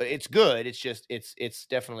 But it's good. It's just it's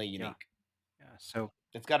definitely yeah, unique. yeah. So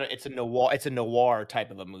It's a noir type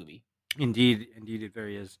of a movie. indeed, it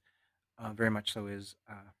very is. Very much so is.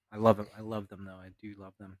 I love it. I love them though. I do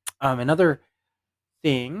love them. Another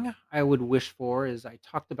thing I would wish for is I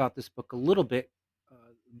talked about this book a little bit.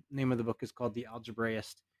 Name of the book is called The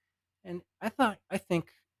Algebraist, and I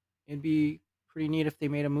think it'd be pretty neat if they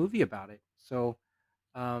made a movie about it. So,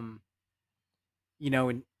 um,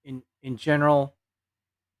 in general,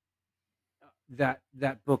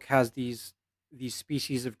 that book has these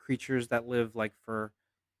species of creatures that live like for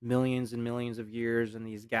millions and millions of years in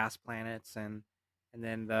these gas planets, and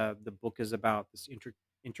then the book is about this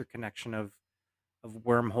interconnection of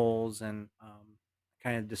wormholes and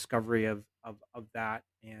kind of discovery of that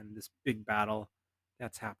and this big battle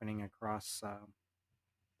that's happening across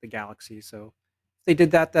the galaxy. So if they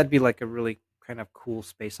did that, that'd be like a really kind of cool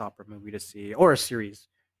space opera movie to see, or a series,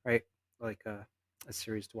 right? Like a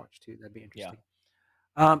series to watch too. That'd be Yeah. interesting.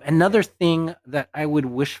 Another Yeah. thing that I would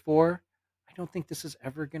wish for, I don't think this is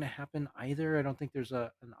ever going to happen either. I don't think there's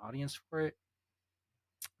an audience for it,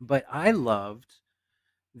 but I loved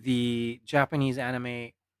the Japanese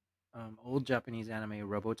anime, old Japanese anime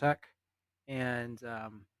Robotech, and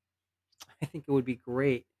I think it would be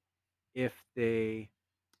great if they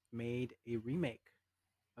made a remake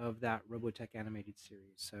of that Robotech animated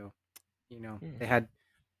series. So Hmm. they had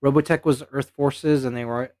Robotech was Earth forces, and they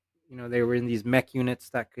were in these mech units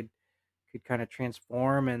that could kind of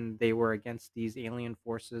transform, and they were against these alien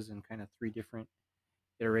forces in kind of three different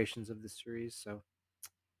iterations of the series. So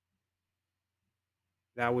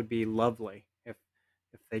that would be lovely if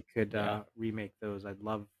they could Yeah. remake those. I'd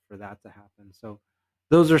love for that to happen. So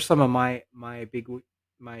those are some of my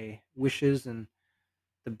wishes, and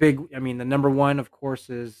the number one, of course,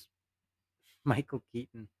 is Michael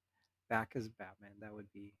Keaton back as Batman.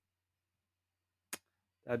 That'd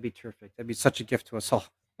be terrific. That'd be such a gift to us all.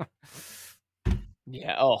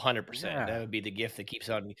 Yeah. Oh, 100%. That Yeah. would be the gift that keeps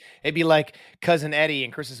on. It'd be like Cousin Eddie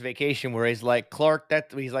in Christmas Vacation, where he's like, Clark,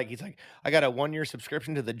 he's like, I got a 1 year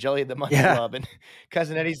subscription to the Jelly of the Month Yeah. Club. And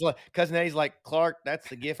Cousin Eddie's like, Clark, that's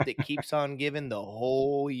the gift that keeps on giving the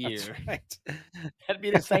whole That's year. right. That'd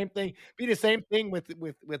be the same thing. Be the same thing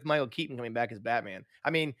with Michael Keaton coming back as Batman.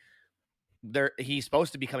 I mean, he's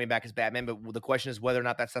supposed to be coming back as Batman, but the question is whether or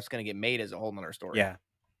not that stuff's going to get made as a whole nother story. Yeah.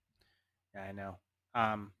 Yeah, I know.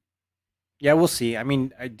 Yeah, we'll see. I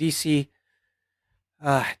mean, DC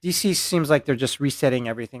seems like they're just resetting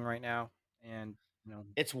everything right now, and you know,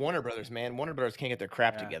 It's Warner Brothers, man. Warner Brothers can't get their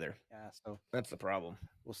crap yeah, together. yeah. So That's the problem.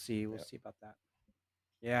 we'll see. We'll Yeah. see about that.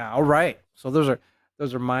 Yeah. All right. So those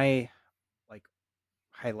are my like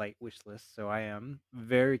highlight wish lists. So I am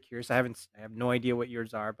very curious. I have no idea what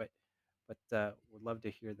yours are, but would love to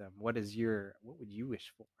hear them. What would you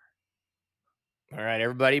wish for? All right,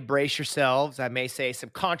 everybody, brace yourselves. I may say some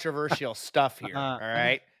controversial stuff here. All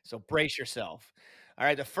right. So brace yourself. All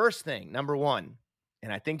right. The first thing, number one,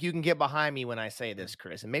 and I think you can get behind me when I say this,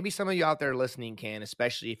 Chris, and maybe some of you out there listening can,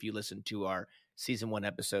 especially if you listen to our season 1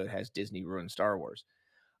 episode, Has Disney Ruined Star Wars?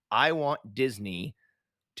 I want Disney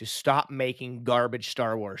to stop making garbage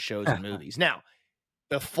Star Wars shows and movies. Now,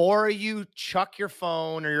 before you chuck your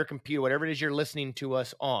phone or your computer, whatever it is you're listening to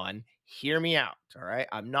us on, hear me out. All right.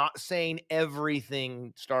 I'm not saying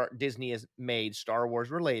everything Disney has made Star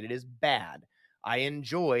Wars related is bad. I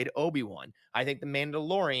enjoyed Obi-Wan. I think The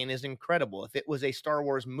Mandalorian is incredible. If it was a Star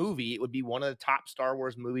Wars movie, it would be one of the top Star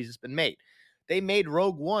Wars movies that's been made. They made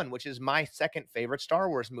Rogue One, which is my second favorite Star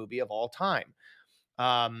Wars movie of all time.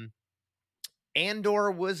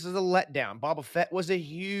 Andor was a letdown. Boba Fett was a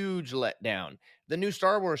huge letdown. The new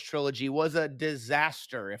Star Wars trilogy was a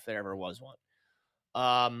disaster, if there ever was one.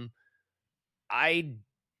 I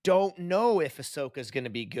don't know if Ahsoka's going to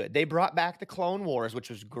be good. They brought back the Clone Wars, which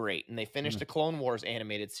was great, and they finished the Clone Wars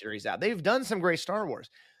animated series out. They've done some great Star Wars,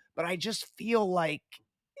 but I just feel like,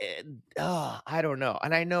 I don't know.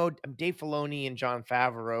 And I know Dave Filoni and Jon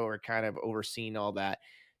Favreau are kind of overseeing all that.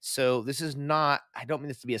 So this is not, I don't mean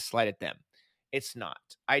this to be a slight at them. It's not.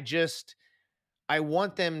 I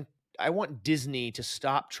want them I want Disney to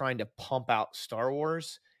stop trying to pump out Star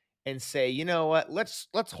Wars and say, "You know what? Let's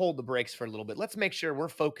hold the brakes for a little bit. Let's make sure we're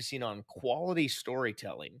focusing on quality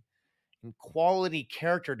storytelling and quality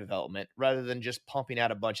character development rather than just pumping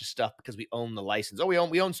out a bunch of stuff because we own the license. Oh, we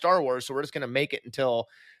own Star Wars, so we're just going to make it until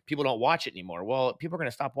people don't watch it anymore." Well, people are going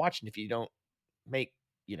to stop watching if you don't make,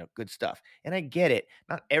 good stuff. And I get it.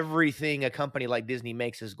 Not everything a company like Disney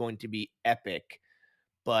makes is going to be epic,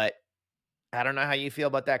 but I don't know how you feel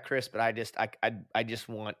about that, Chris, but I just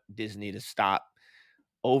want Disney to stop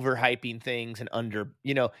overhyping things and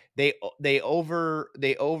they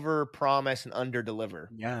over promise and under deliver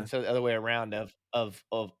Yeah. instead of the other way around of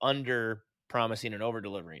under promising and over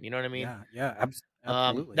delivering. You know what I mean? Yeah. Yeah. That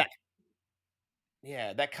Absolutely.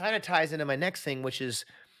 yeah, that kind of ties into my next thing, which is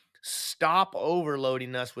stop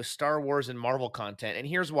overloading us with Star Wars and Marvel content. And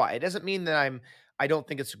here's why. It doesn't mean that I don't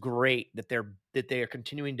think it's great that they are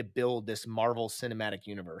continuing to build this Marvel cinematic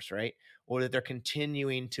universe, right? Or that they're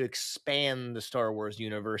continuing to expand the Star Wars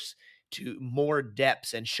universe to more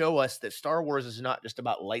depths and show us that Star Wars is not just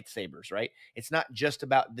about lightsabers, right? It's not just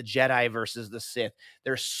about the Jedi versus the Sith.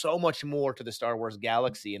 There's so much more to the Star Wars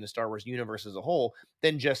galaxy and the Star Wars universe as a whole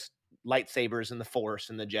than just lightsabers and the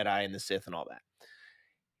Force and the Jedi and the Sith and all that.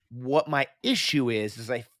 What my issue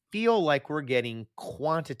is I feel like we're getting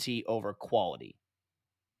quantity over quality.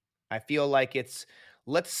 I feel like it's,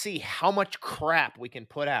 let's see how much crap we can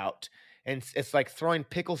put out, and it's like throwing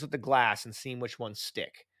pickles at the glass and seeing which ones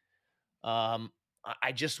stick.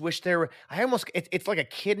 I just wish there were. I almost it's like a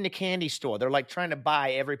kid in a candy store. They're like trying to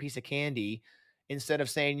buy every piece of candy instead of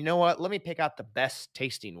saying, you know what, let me pick out the best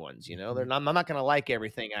tasting ones. Mhm. I'm not going to like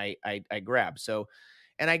everything I grab. So,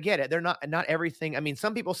 and I get it. They're not everything. I mean,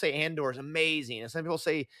 some people say Andor is amazing, and some people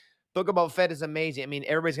say Book of Boba Fett is amazing. I mean,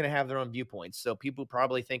 everybody's going to have their own viewpoints. So people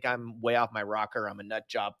probably think I'm way off my rocker. I'm a nut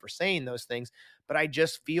job for saying those things, but I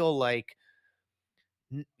just feel like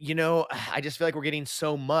I just feel like we're getting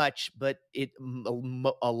so much, but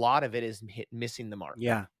a lot of it is missing the mark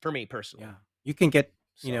Yeah. for me personally. Yeah. You can get,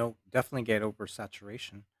 So, definitely get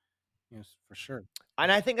oversaturation. Yes, for sure.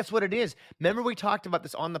 and I think that's what it is. Remember we talked about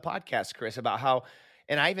this on the podcast, Chris, about how,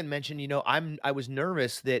 and I even mentioned, I was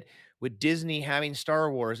nervous that with Disney having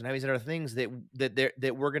Star Wars and having these other things that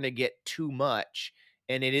we're going to get too much,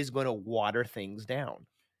 and it is going to water things down.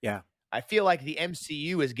 Yeah. I feel like the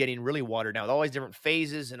MCU is getting really watered down with all these different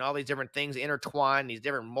phases and all these different things intertwined, these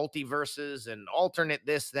different multiverses and alternate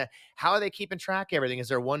this, that. How are they keeping track of everything? Is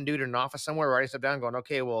there one dude in an office somewhere writing stuff down going,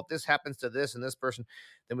 okay, well, if this happens to this and this person,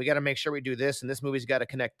 then we got to make sure we do this, and this movie's got to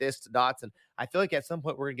connect this to dots. And I feel like at some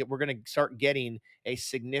point we're gonna start getting a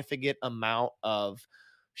significant amount of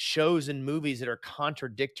shows and movies that are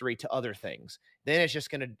contradictory to other things. Then it's just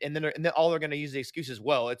gonna, and then all they're gonna use the excuse is,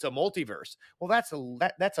 well, it's a multiverse. Well, that's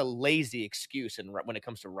a lazy excuse, and when it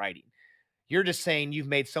comes to writing, you're just saying you've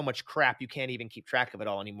made so much crap you can't even keep track of it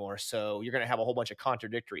all anymore. So you're gonna have a whole bunch of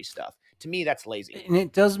contradictory stuff. To me, that's lazy. And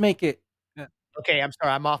it does make it Okay, I'm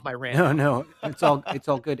sorry, I'm off my rant no, now. no, it's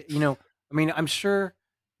all good. I mean, I'm sure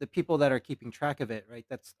the people that are keeping track of it, right?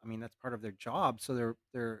 That's part of their job, so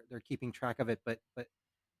they're keeping track of it, but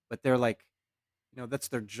they're like, that's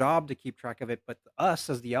their job to keep track of it. But us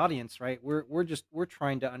as the audience, right? We're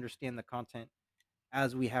trying to understand the content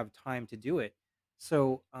as we have time to do it.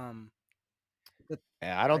 So, that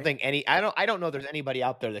Yeah, I don't right, think I don't know there's anybody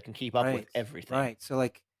out there that can keep up with right, everything. right. So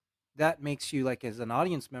like that makes you like as an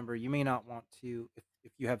audience member, you may not want to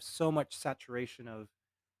if you have so much saturation of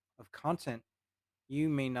content, you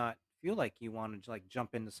may not feel like you want to like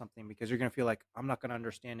jump into something because you're gonna feel like I'm not gonna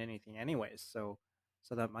understand anything anyways. So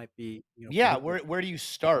that might be Yeah, prohibitive. where do you Mhm.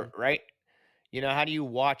 start, right? How do you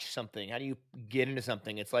watch something? How do you get into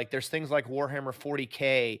something? It's like there's things like Warhammer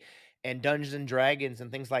 40K and Dungeons and Dragons and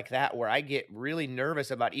things like that where I get really nervous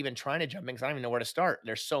about even trying to jump in because I don't even know where to start.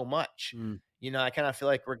 There's so much. Mm. I kind of feel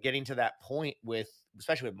like we're getting to that point with,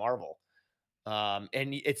 especially with Marvel. And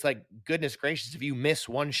it's like, goodness gracious, if you miss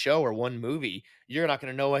one show or one movie, you're not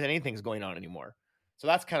going to know what anything's going on anymore. So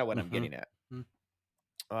that's kind of what I'm Mhm. getting at. Mm.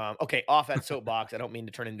 Okay, off that soapbox. I don't mean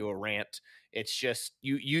to turn into a rant. It's just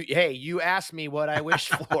hey, you asked me what I wish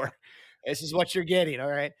for. This is what you're getting. All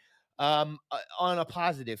right. On a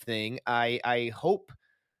positive thing, I hope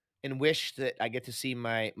and wish that I get to see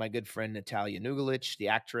my good friend Natalia Nugalich, the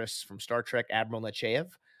actress from Star Trek, Admiral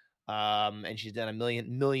Nechayev. And she's done a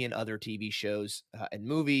million other TV shows and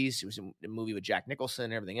movies. She was in a movie with Jack Nicholson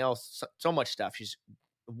and everything else. So much stuff. She's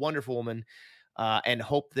a wonderful woman. And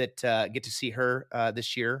hope that get to see her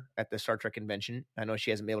this year at the Star Trek convention. I know she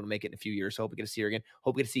hasn't been able to make it in a few years, so hope we get to see her again.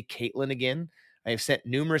 Hope we get to see Caitlin again. I have sent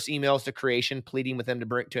numerous emails to creation pleading with them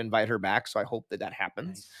to invite her back. So I hope that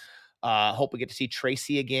happens. Nice. Hope we get to see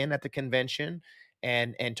Tracy again at the convention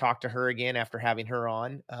and talk to her again after having her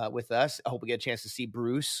on with us. I hope we get a chance to see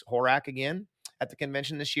Bruce Horak again at the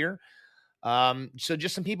convention this year. So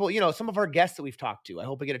just some people, some of our guests that we've talked to, I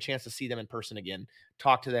hope we get a chance to see them in person again,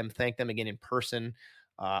 talk to them, thank them again in person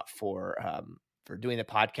for doing the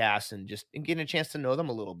podcast and getting a chance to know them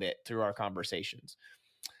a little bit through our conversations.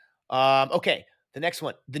 Okay. The next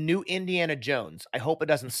one, the new Indiana Jones. I hope it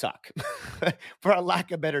doesn't suck, for a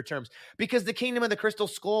lack of better terms, because the Kingdom of the Crystal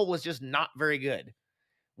Skull was just not very good.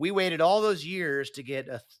 We waited all those years to get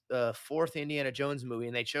a fourth Indiana Jones movie,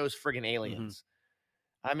 and they chose friggin' aliens.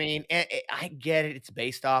 I mean, I get it. It's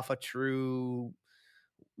based off a true,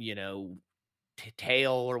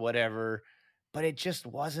 tale or whatever, but it just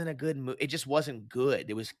wasn't a good movie. It just wasn't good.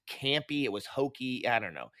 It was campy. It was hokey. I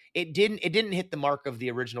don't know. It didn't hit the mark of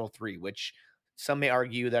the original three, which some may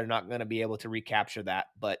argue they're not going to be able to recapture that.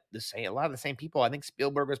 But a lot of the same people. I think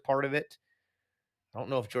Spielberg was part of it. I don't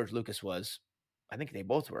know if George Lucas was. I think they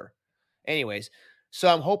both were. Anyways,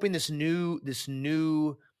 so I'm hoping this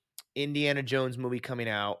new Indiana Jones movie coming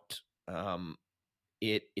out,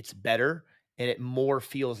 it's better and it more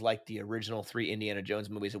feels like the original three Indiana Jones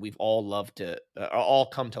movies that we've all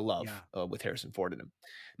come to love with Harrison Ford in them.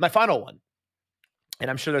 My final one, and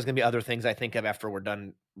I'm sure there's going to be other things I think of after we're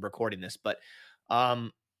done recording this, but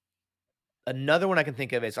another one I can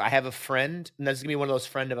think of is I have a friend, and that's going to be one of those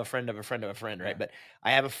friend of a friend of a friend of a friend, right? But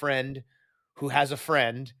I have a friend who has a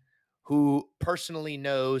friend who personally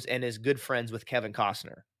knows and is good friends with Kevin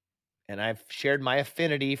Costner. And I've shared my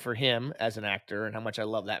affinity for him as an actor and how much I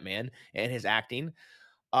love that man and his acting.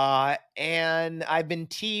 And I've been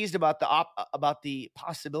teased about the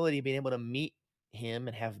possibility of being able to meet him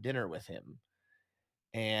and have dinner with him.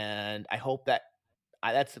 And I hope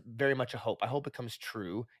that's very much a hope. I hope it comes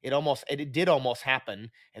true. It did almost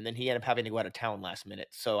happen, and then he ended up having to go out of town last minute.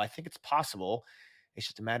 So I think it's possible. It's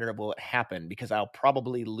just a matter of will it happen, because I'll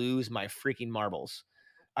probably lose my freaking marbles.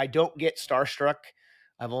 I don't get starstruck.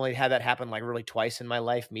 I've only had that happen like really twice in my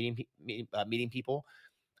life, meeting people.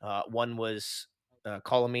 One was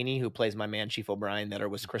Colomini, who plays my man Chief O'Brien. The other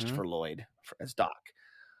was Christopher Lloyd as Doc.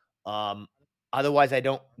 Otherwise, I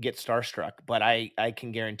don't get starstruck, but I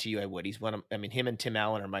can guarantee you I would. Him and Tim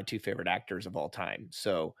Allen are my two favorite actors of all time.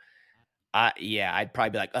 So, I'd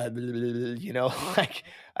probably be like, like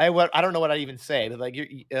I don't know what I'd even say, but like,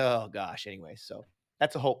 oh gosh. Anyway, so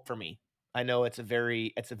that's a hope for me. I know it's a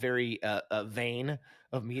very vain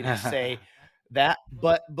of me to say that,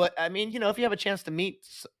 but I mean, if you have a chance to meet,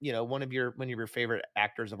 one of your favorite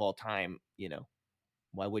actors of all time,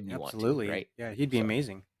 why wouldn't you want to, right? Yeah, he'd be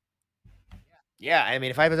amazing. Yeah, I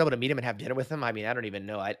mean, if I was able to meet him and have dinner with him, I mean, I don't even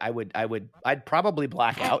know. I'd probably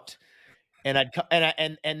black out, and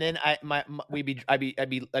then I'd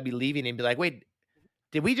be leaving and be like, wait,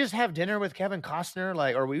 did we just have dinner with Kevin Costner?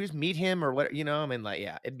 Like, or we just meet him or what? I mean, like,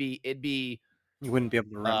 yeah, it'd be. You wouldn't be able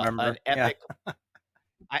to remember. An epic.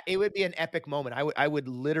 It would be an epic moment. I would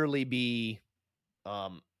literally be,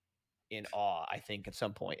 in awe, I think, at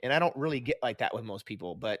some point. And I don't really get like that with most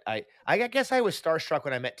people, but I guess I was starstruck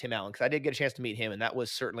when I met Tim Allen, because I did get a chance to meet him, and that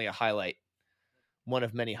was certainly a highlight, one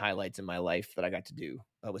of many highlights in my life that I got to do.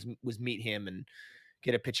 Was meet him and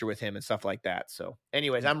get a picture with him and stuff like that. So,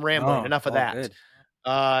 anyways, I'm rambling. Enough of that. Good.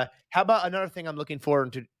 How about another thing I'm looking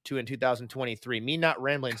forward to in 2023? Me not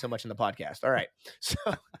rambling so much in the podcast. All right, so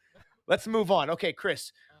let's move on. Okay,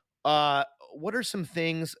 Chris. What are some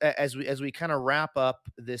things as we kind of wrap up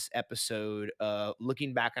this episode,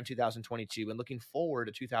 looking back on 2022 and looking forward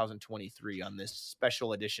to 2023 on this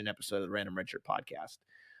special edition episode of the Random Redshirt podcast?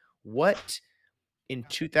 What in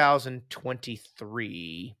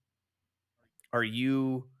 2023 are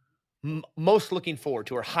you most looking forward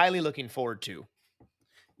to, or highly looking forward to?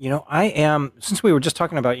 I am, since we were just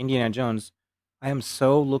talking about Indiana Jones, I am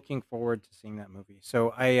so looking forward to seeing that movie.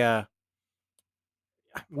 So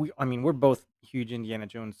we're both huge Indiana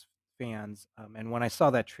Jones fans, and when I saw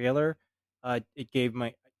that trailer, it gave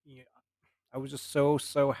I was just so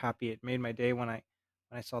happy. It made my day when I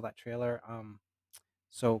saw that trailer.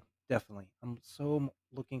 So definitely, I'm so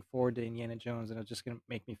looking forward to Indiana Jones, and it'll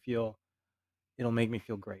make me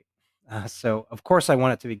feel great. So of course I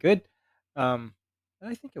want it to be good, and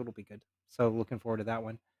I think it'll be good. So looking forward to that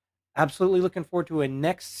one. Absolutely looking forward to a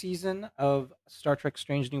next season of Star Trek: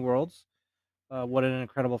 Strange New Worlds. What an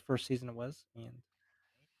incredible first season it was. And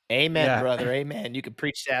amen, brother. Amen. You could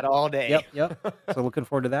preach that all day. Yep. So looking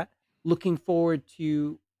forward to that. Looking forward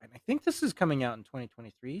to, and I think this is coming out in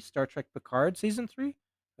 2023, Star Trek Picard season 3.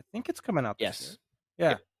 I think it's coming out this year.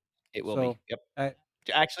 Yeah. It will be. Yep.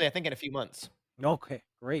 Actually, I think in a few months. Okay,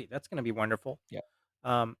 great. That's gonna be wonderful. Yeah.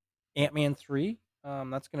 Um, Ant-Man 3,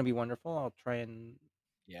 that's gonna be wonderful.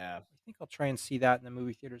 Yeah. I think I'll try and see that in the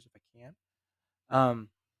movie theaters if I can. Um,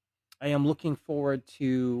 I am looking forward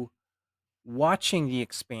to watching The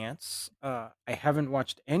Expanse. I haven't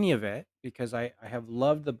watched any of it because I have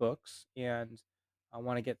loved the books and I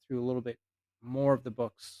wanna get through a little bit more of the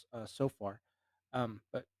books, so far.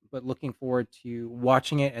 But looking forward to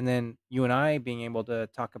watching it and then you and I being able to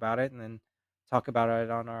talk about it and then talk about it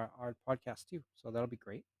on our podcast too. So that'll be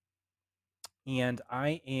great. And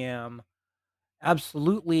I am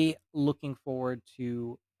absolutely looking forward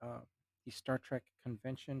to, the Star Trek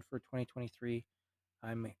convention for 2023.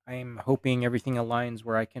 I'm hoping everything aligns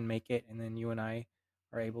where I can make it, and then you and I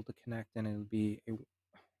are able to connect, and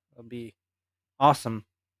it'll be awesome,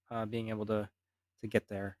 being able to get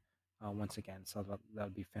there, once again. So that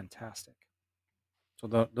would be fantastic.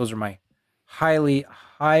 So those are my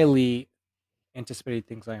highly anticipated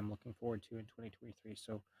things I am looking forward to in 2023.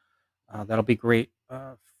 So that'll be great,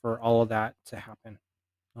 for all of that to happen.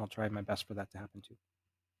 I'll try my best for that to happen too.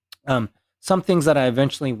 Um, some things that I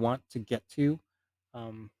eventually want to get to,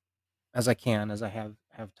 um, as I can, as I have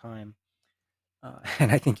time,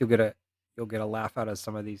 and I think you'll get a laugh out of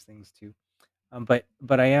some of these things too. But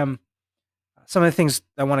I am some of the things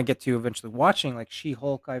I want to get to eventually watching, like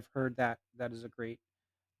She-Hulk. I've heard that that is a great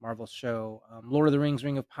Marvel show. Lord of the Rings,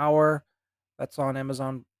 Ring of Power, that's on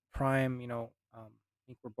Amazon Prime. I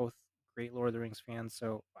think we're both great Lord of the Rings fans,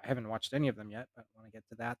 so I haven't watched any of them yet, but I want to get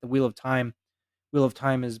to that. The Wheel of Time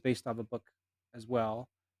is based off a book as well,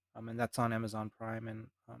 and that's on Amazon Prime. And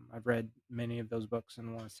I've read many of those books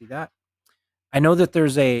and want to see that. I know that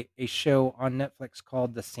there's a show on Netflix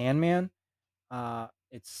called The Sandman.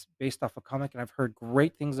 It's based off a comic, and I've heard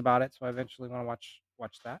great things about it. So I eventually want to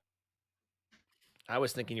watch that. I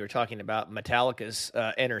was thinking you were talking about Metallica's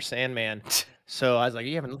Enter Sandman. So I was like,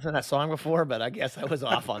 you haven't listened to that song before, but I guess I was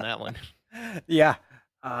off on that one. Yeah,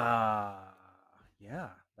 uh, yeah.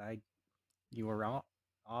 I You were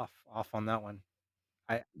off on that one.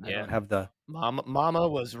 I Yeah. don't have the Mama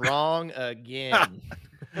was wrong again.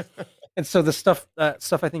 and so the stuff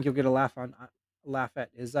I think you'll get a laugh at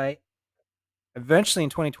is I eventually in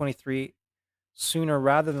 2023, sooner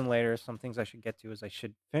rather than later, some things I should get to is I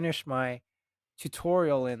should finish my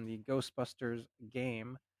tutorial in the Ghostbusters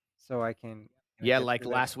game so I can Yeah, get like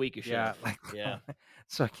through that. last week you should Yeah, have. like Yeah.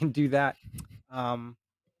 so I can do that, um,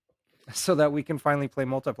 so that we can finally play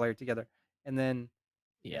multiplayer together, and then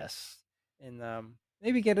yeah, Yes. and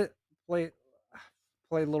maybe get it play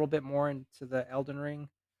play a little bit more into the Elden Ring.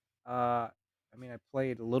 I mean, I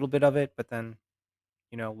played a little bit of it, but then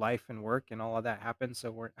life and work and all of that happened, so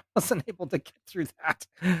I wasn't able to get through that.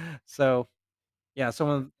 So yeah,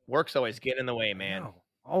 someone Work's always getting in the way, I man. know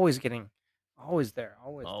always there.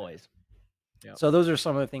 Always. Yep. So those are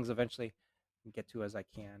some of the things eventually get to as I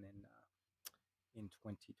can in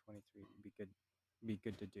 2023. Be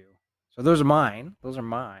good to do. So those are mine. Those are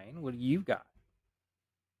mine. What do you got?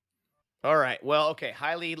 All right. Well, okay.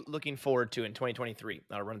 Highly looking forward to in 2023.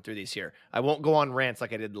 I'll run through these here. I won't go on rants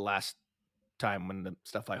like I did the last time when the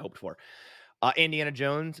stuff I hoped for. Indiana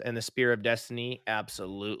Jones and the Spear of Destiny,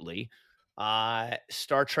 absolutely.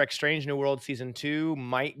 Star Trek Strange New World Season 2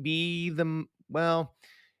 might be well,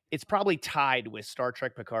 it's probably tied with Star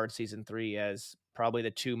Trek Picard Season 3 as probably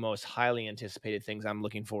the two most highly anticipated things I'm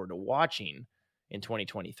looking forward to watching in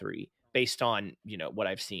 2023 based on, what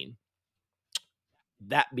I've seen.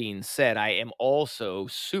 That being said, I am also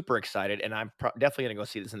super excited, and I'm definitely going to go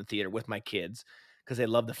see this in the theater with my kids because they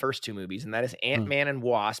love the first two movies, and that is Mm. Ant-Man and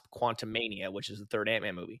Wasp: Quantumania, which is the third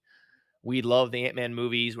Ant-Man movie. We love the Ant-Man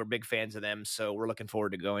movies; we're big fans of them, so we're looking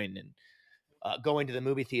forward to going to the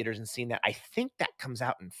movie theaters and seeing that. I think that comes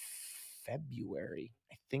out in February.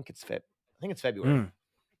 I think it's February. Mm.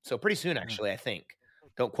 So pretty soon, Mm. actually, I think.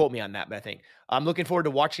 Don't quote me on that, but I think I'm looking forward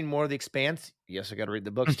to watching more of The Expanse. Yes, I got to read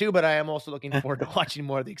the books too, but I am also looking forward to watching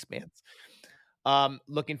more of The Expanse.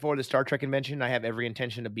 Looking forward to Star Trek convention. I have every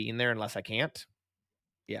intention of being there unless I can't.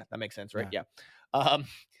 Yeah, that makes sense, right? Yeah. Yeah. Um,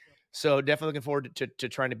 so definitely looking forward to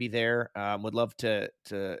trying to be there. Would love to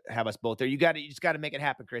have us both there. You just got to make it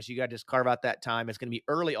happen, Chris. You got to just carve out that time. It's going to be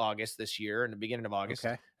early August this year, in the beginning of August,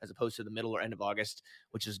 Okay. as opposed to the middle or end of August,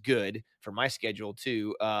 which is good for my schedule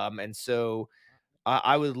too. And so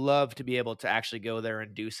I would love to be able to actually go there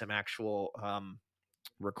and do some actual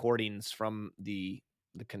recordings from the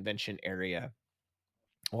convention area.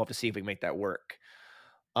 We'll have to see if we can make that work.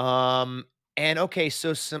 Um, and okay,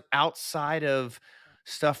 so some outside of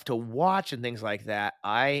stuff to watch and things like that,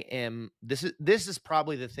 this is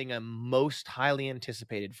probably the thing I'm most highly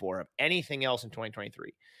anticipated for of anything else in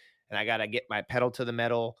 2023. And I gotta get my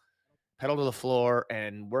pedal to the floor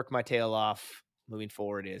and work my tail off moving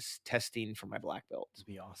forward is testing for my black belt. That'd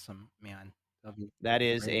be awesome, man. That'd be That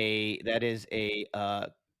is great.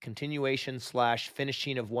 a continuation slash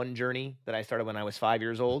finishing of one journey that I started when I was 5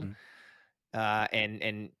 years old, Mhm.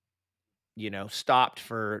 and stopped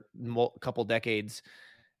for a couple decades.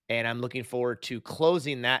 And I'm looking forward to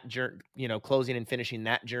closing that journey, closing and finishing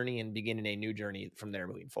that journey and beginning a new journey from there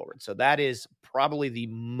moving forward. So that is probably the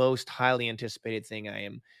most highly anticipated thing I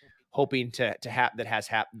am hoping to have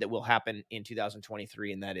that will happen in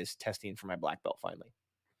 2023, and that is testing for my black belt finally.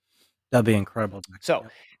 That'd be incredible, Jack. So,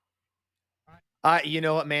 Yep. you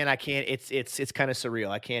know what, man, I can't. It's kind of surreal.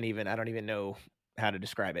 I don't even know how to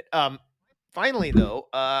describe it. Finally though,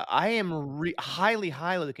 I am highly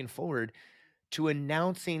looking forward to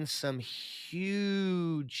announcing some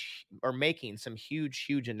huge or making some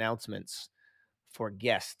huge announcements for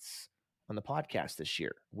guests on the podcast this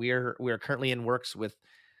year. We are currently in works with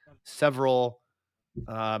several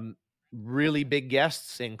um, really big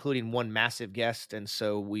guests, including one massive guest. And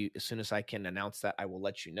so as soon as I can announce that, I will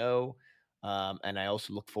let you know. And I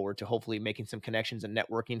also look forward to hopefully making some connections and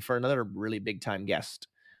networking for another really big time guest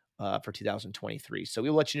for 2023. So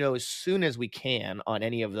we'll let you know as soon as we can on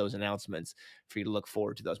any of those announcements for you to look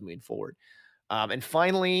forward to those moving forward. And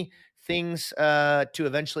finally, things to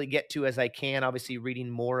eventually get to as I can. Obviously, reading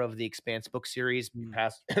more of the Expanse book series Mm.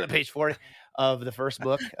 past page 4 of the first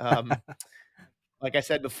book. Like I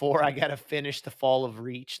said before, I got to finish The Fall of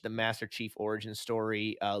Reach, the Master Chief origin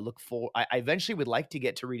story. I eventually would like to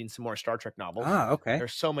get to reading some more Star Trek novels. Okay.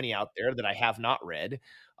 There's so many out there that I have not read.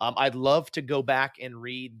 I'd love to go back and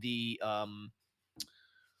read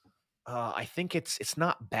I think it's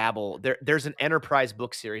not Babel. There's an Enterprise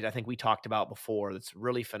book series I think we talked about before that's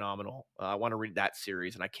really phenomenal. I want to read that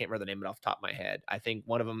series, and I can't remember the name of it off the top of my head. I think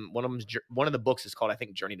one of the books is called, I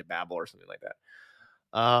think, Journey to Babel or something like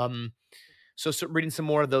that. So reading some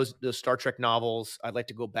more of those Star Trek novels. I'd like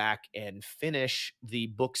to go back and finish the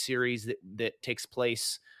book series that takes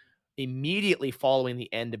place immediately following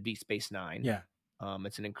the end of Deep Space Nine. Yeah.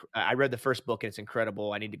 I read the first book and it's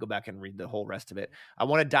incredible. I need to go back and read the whole rest of it. I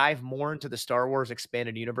want to dive more into the Star Wars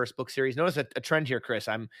Expanded Universe book series. Notice a trend here, Chris.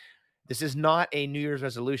 This is not a New Year's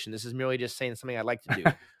resolution. This is merely just saying something I'd like to do,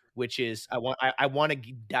 which is I want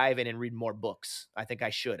to dive in and read more books. I think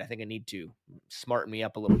I should. I think I need to smarten me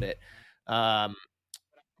up a little bit.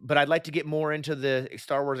 But I'd like to get more into the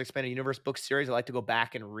Star Wars Expanded Universe book series. I'd like to go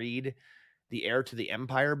back and read the Heir to the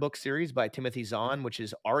Empire book series by Timothy Zahn, which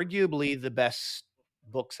is arguably the best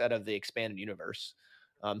books out of the Expanded Universe.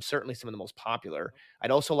 Certainly some of the most popular.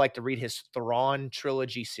 I'd also like to read his Thrawn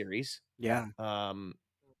trilogy series. Yeah.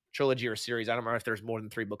 Trilogy or series. I don't remember if there's more than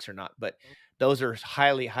 3 books or not, but those are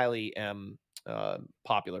highly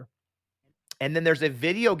popular. And then there's a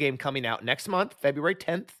video game coming out next month, February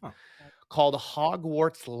 10th, called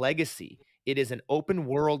Hogwarts Legacy. It is an open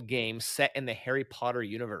world game set in the Harry Potter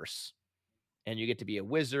universe. And you get to be a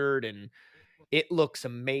wizard, and it looks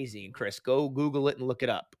amazing, Chris. Go Google it and look it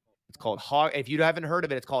up. It's called if you haven't heard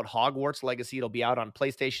of it, it's called Hogwarts Legacy. It'll be out on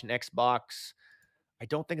PlayStation, Xbox. I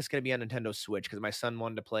don't think it's going to be on Nintendo Switch because my son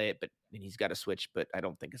wanted to play it, and he's got a Switch, but I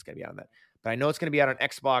don't think it's going to be on that. But I know it's going to be out on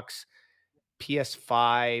Xbox,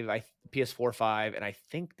 PS5, PS4, 5, and I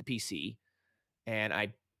think the PC. And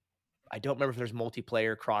I don't remember if there's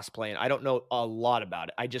multiplayer, crossplay, and I don't know a lot about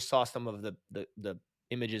it. I just saw some of the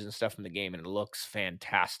images and stuff from the game, and it looks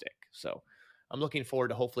fantastic. So I'm looking forward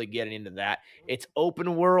to hopefully getting into that. It's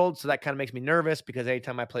open world, so that kind of makes me nervous because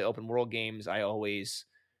anytime I play open world games, I always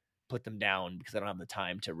put them down because I don't have the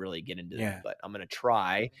time to really get into them. But I'm going to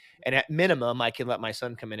try. And at minimum, I can let my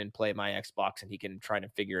son come in and play my Xbox, and he can try to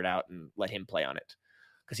figure it out and let him play on it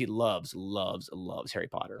because he loves Harry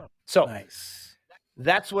Potter. So Nice.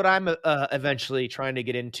 That's what I'm eventually trying to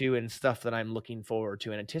get into, and stuff that I'm looking forward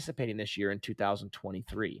to and anticipating this year in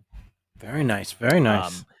 2023. Very nice. Very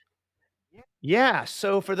nice. Yeah.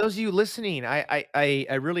 So for those of you listening,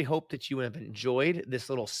 I really hope that you have enjoyed this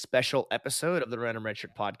little special episode of the Random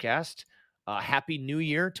Redshirt podcast. Happy New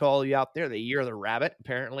Year to all of you out there. The year of the rabbit,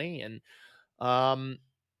 apparently, and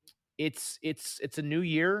it's a new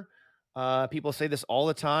year. People say this all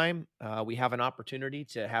the time. We have an opportunity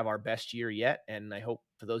to have our best year yet, and I hope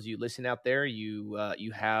for those of you listening out there, you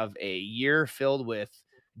have a year filled with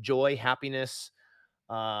joy, happiness,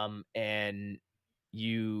 and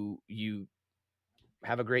you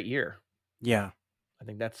have a great year. Yeah. I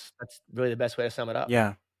think that's really the best way to sum it up.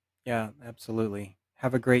 Yeah. Yeah, absolutely.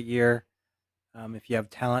 Have a great year. If you have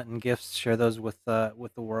talent and gifts, share those with the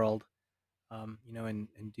world. And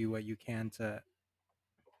do what you can to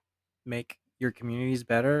make your communities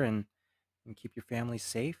better and keep your family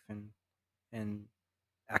safe and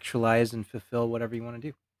actualize and fulfill whatever you want to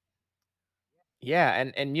do. Yeah,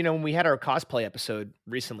 and when we had our cosplay episode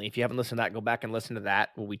recently, if you haven't listened to that, go back and listen to that.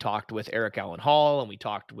 Where we talked with Eric Allen Hall and we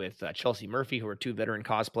talked with Chelsea Murphy, who are two veteran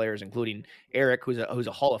cosplayers, including Eric, who's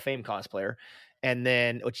a Hall of Fame cosplayer, and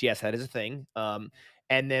then which yes, that is a thing.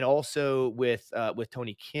 And then also with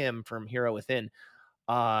Tony Kim from Hero Within,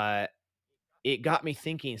 uh, it got me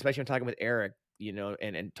thinking, especially when talking with Eric,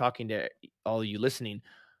 and talking to all of you listening.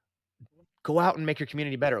 Go out and make your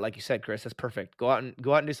community better, like you said, Chris. That's perfect. Go out and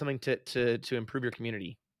do something to improve your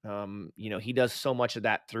community. He does so much of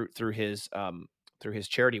that through his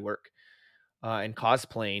charity work and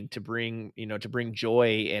cosplaying to bring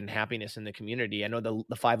joy and happiness in the community. I know the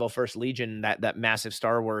 501st Legion, that massive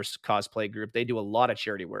Star Wars cosplay group, they do a lot of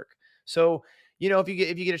charity work. So, if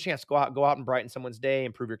you get a chance, go out and brighten someone's day,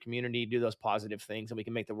 improve your community, do those positive things, and we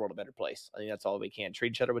can make the world a better place. I think that's all we can.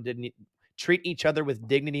 Treat each other with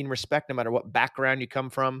dignity and respect, no matter what background you come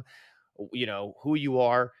from, who you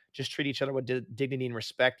are. Just treat each other with dignity and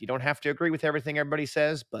respect. You don't have to agree with everything everybody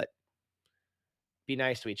says, but be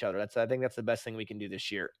nice to each other. I think that's the best thing we can do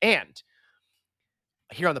this year. And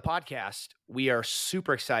here on the podcast, we are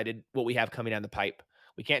super excited what we have coming down the pipe.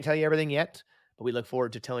 We can't tell you everything yet, but we look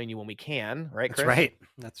forward to telling you when we can. Right, That's Chris? right.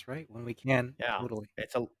 That's right. When we can, Yeah, totally.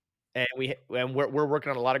 we're working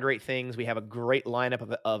on a lot of great things. We have a great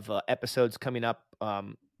lineup of episodes coming up.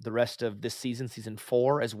 The rest of this season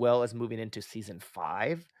 4, as well as moving into season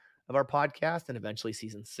 5 of our podcast, and eventually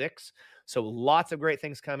season 6. So lots of great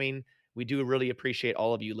things coming. We do really appreciate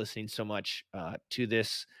all of you listening so much to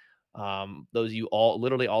this. Those of you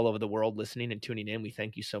literally all over the world listening and tuning in, we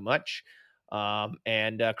thank you so much.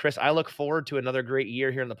 And Chris, I look forward to another great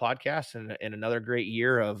year here in the podcast and another great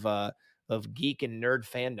year of geek and nerd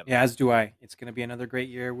fandom. Yeah, as do I. It's going to be another great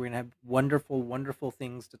year. We're going to have wonderful, wonderful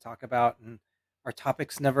things to talk about, and our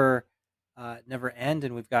topics never end.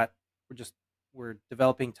 And we're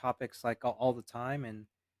developing topics like all the time, and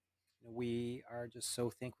we are just so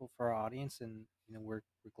thankful for our audience, and we're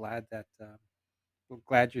glad that we're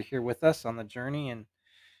glad you're here with us on the journey, and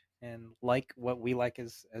like what we like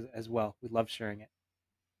as well. We love sharing it.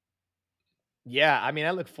 Yeah,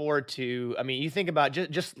 I look forward to. You think about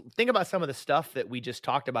just think about some of the stuff that we just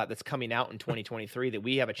talked about that's coming out in 2023 that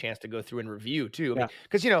we have a chance to go through and review too. Yeah.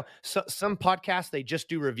 Because some podcasts, they just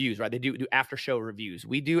do reviews, right? They do after show reviews.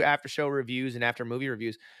 We do after show reviews and after movie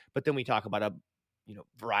reviews, but then we talk about a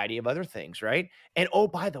variety of other things, right? And oh,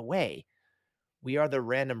 by the way, we are the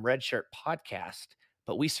Random Redshirt podcast,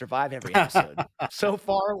 but we survive every episode. So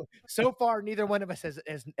far, neither one of us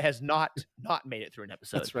has not made it through an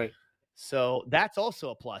episode. That's right. So that's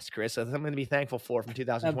also a plus, Chris. So I'm going to be thankful for from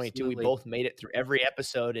 2022. Absolutely. We both made it through every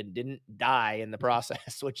episode and didn't die in the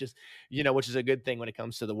process, which is a good thing when it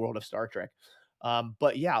comes to the world of Star Trek.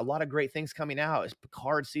 But yeah, a lot of great things coming out. It's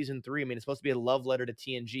Picard season 3. It's supposed to be a love letter to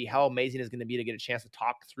TNG. How amazing is it going to be to get a chance to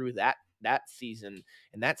talk through that season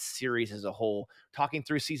and that series as a whole, talking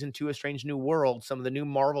through season 2 of Strange New World, some of the new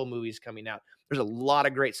Marvel movies coming out. There's a lot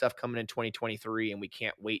of great stuff coming in 2023, and we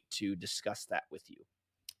can't wait to discuss that with you.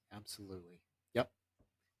 Absolutely. Yep.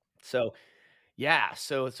 So yeah,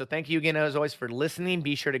 so thank you again as always for listening.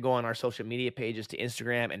 Be sure to go on our social media pages to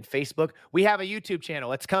Instagram and Facebook. We have a YouTube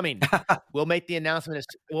channel. It's coming. We'll make the announcement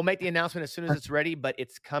as soon as it's ready, but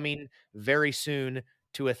it's coming very soon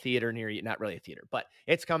to a theater near you. Not really a theater, but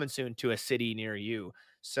it's coming soon to a city near you.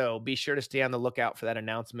 So be sure to stay on the lookout for that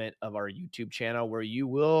announcement of our YouTube channel, where you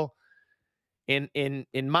will, in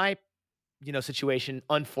my situation,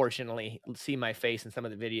 unfortunately, see my face in some of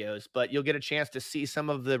the videos, but you'll get a chance to see some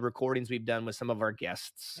of the recordings we've done with some of our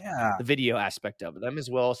guests, Yeah. the video aspect of them, as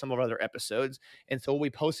well as some of our other episodes. And so we'll be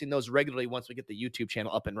posting those regularly once we get the YouTube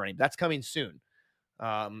channel up and running. That's coming soon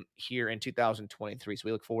here in 2023. So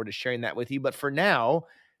we look forward to sharing that with you. But for now,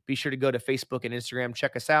 be sure to go to Facebook and Instagram,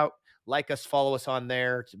 check us out, like us, follow us on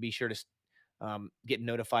there to be sure to get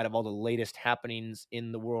notified of all the latest happenings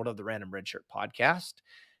in the world of the Random Redshirt podcast.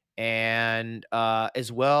 And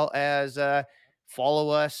as well as follow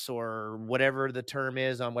us, or whatever the term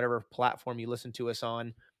is, on whatever platform you listen to us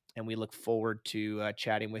on. And we look forward to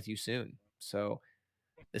chatting with you soon. So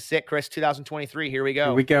that's it, Chris. 2023. Here we go.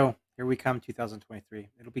 Here we go. Here we come. 2023.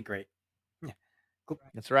 It'll be great. Yeah. Cool.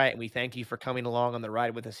 That's right. And we thank you for coming along on the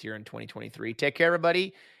ride with us here in 2023. Take care,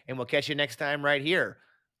 everybody. And we'll catch you next time right here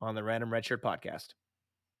on the Random Redshirt podcast.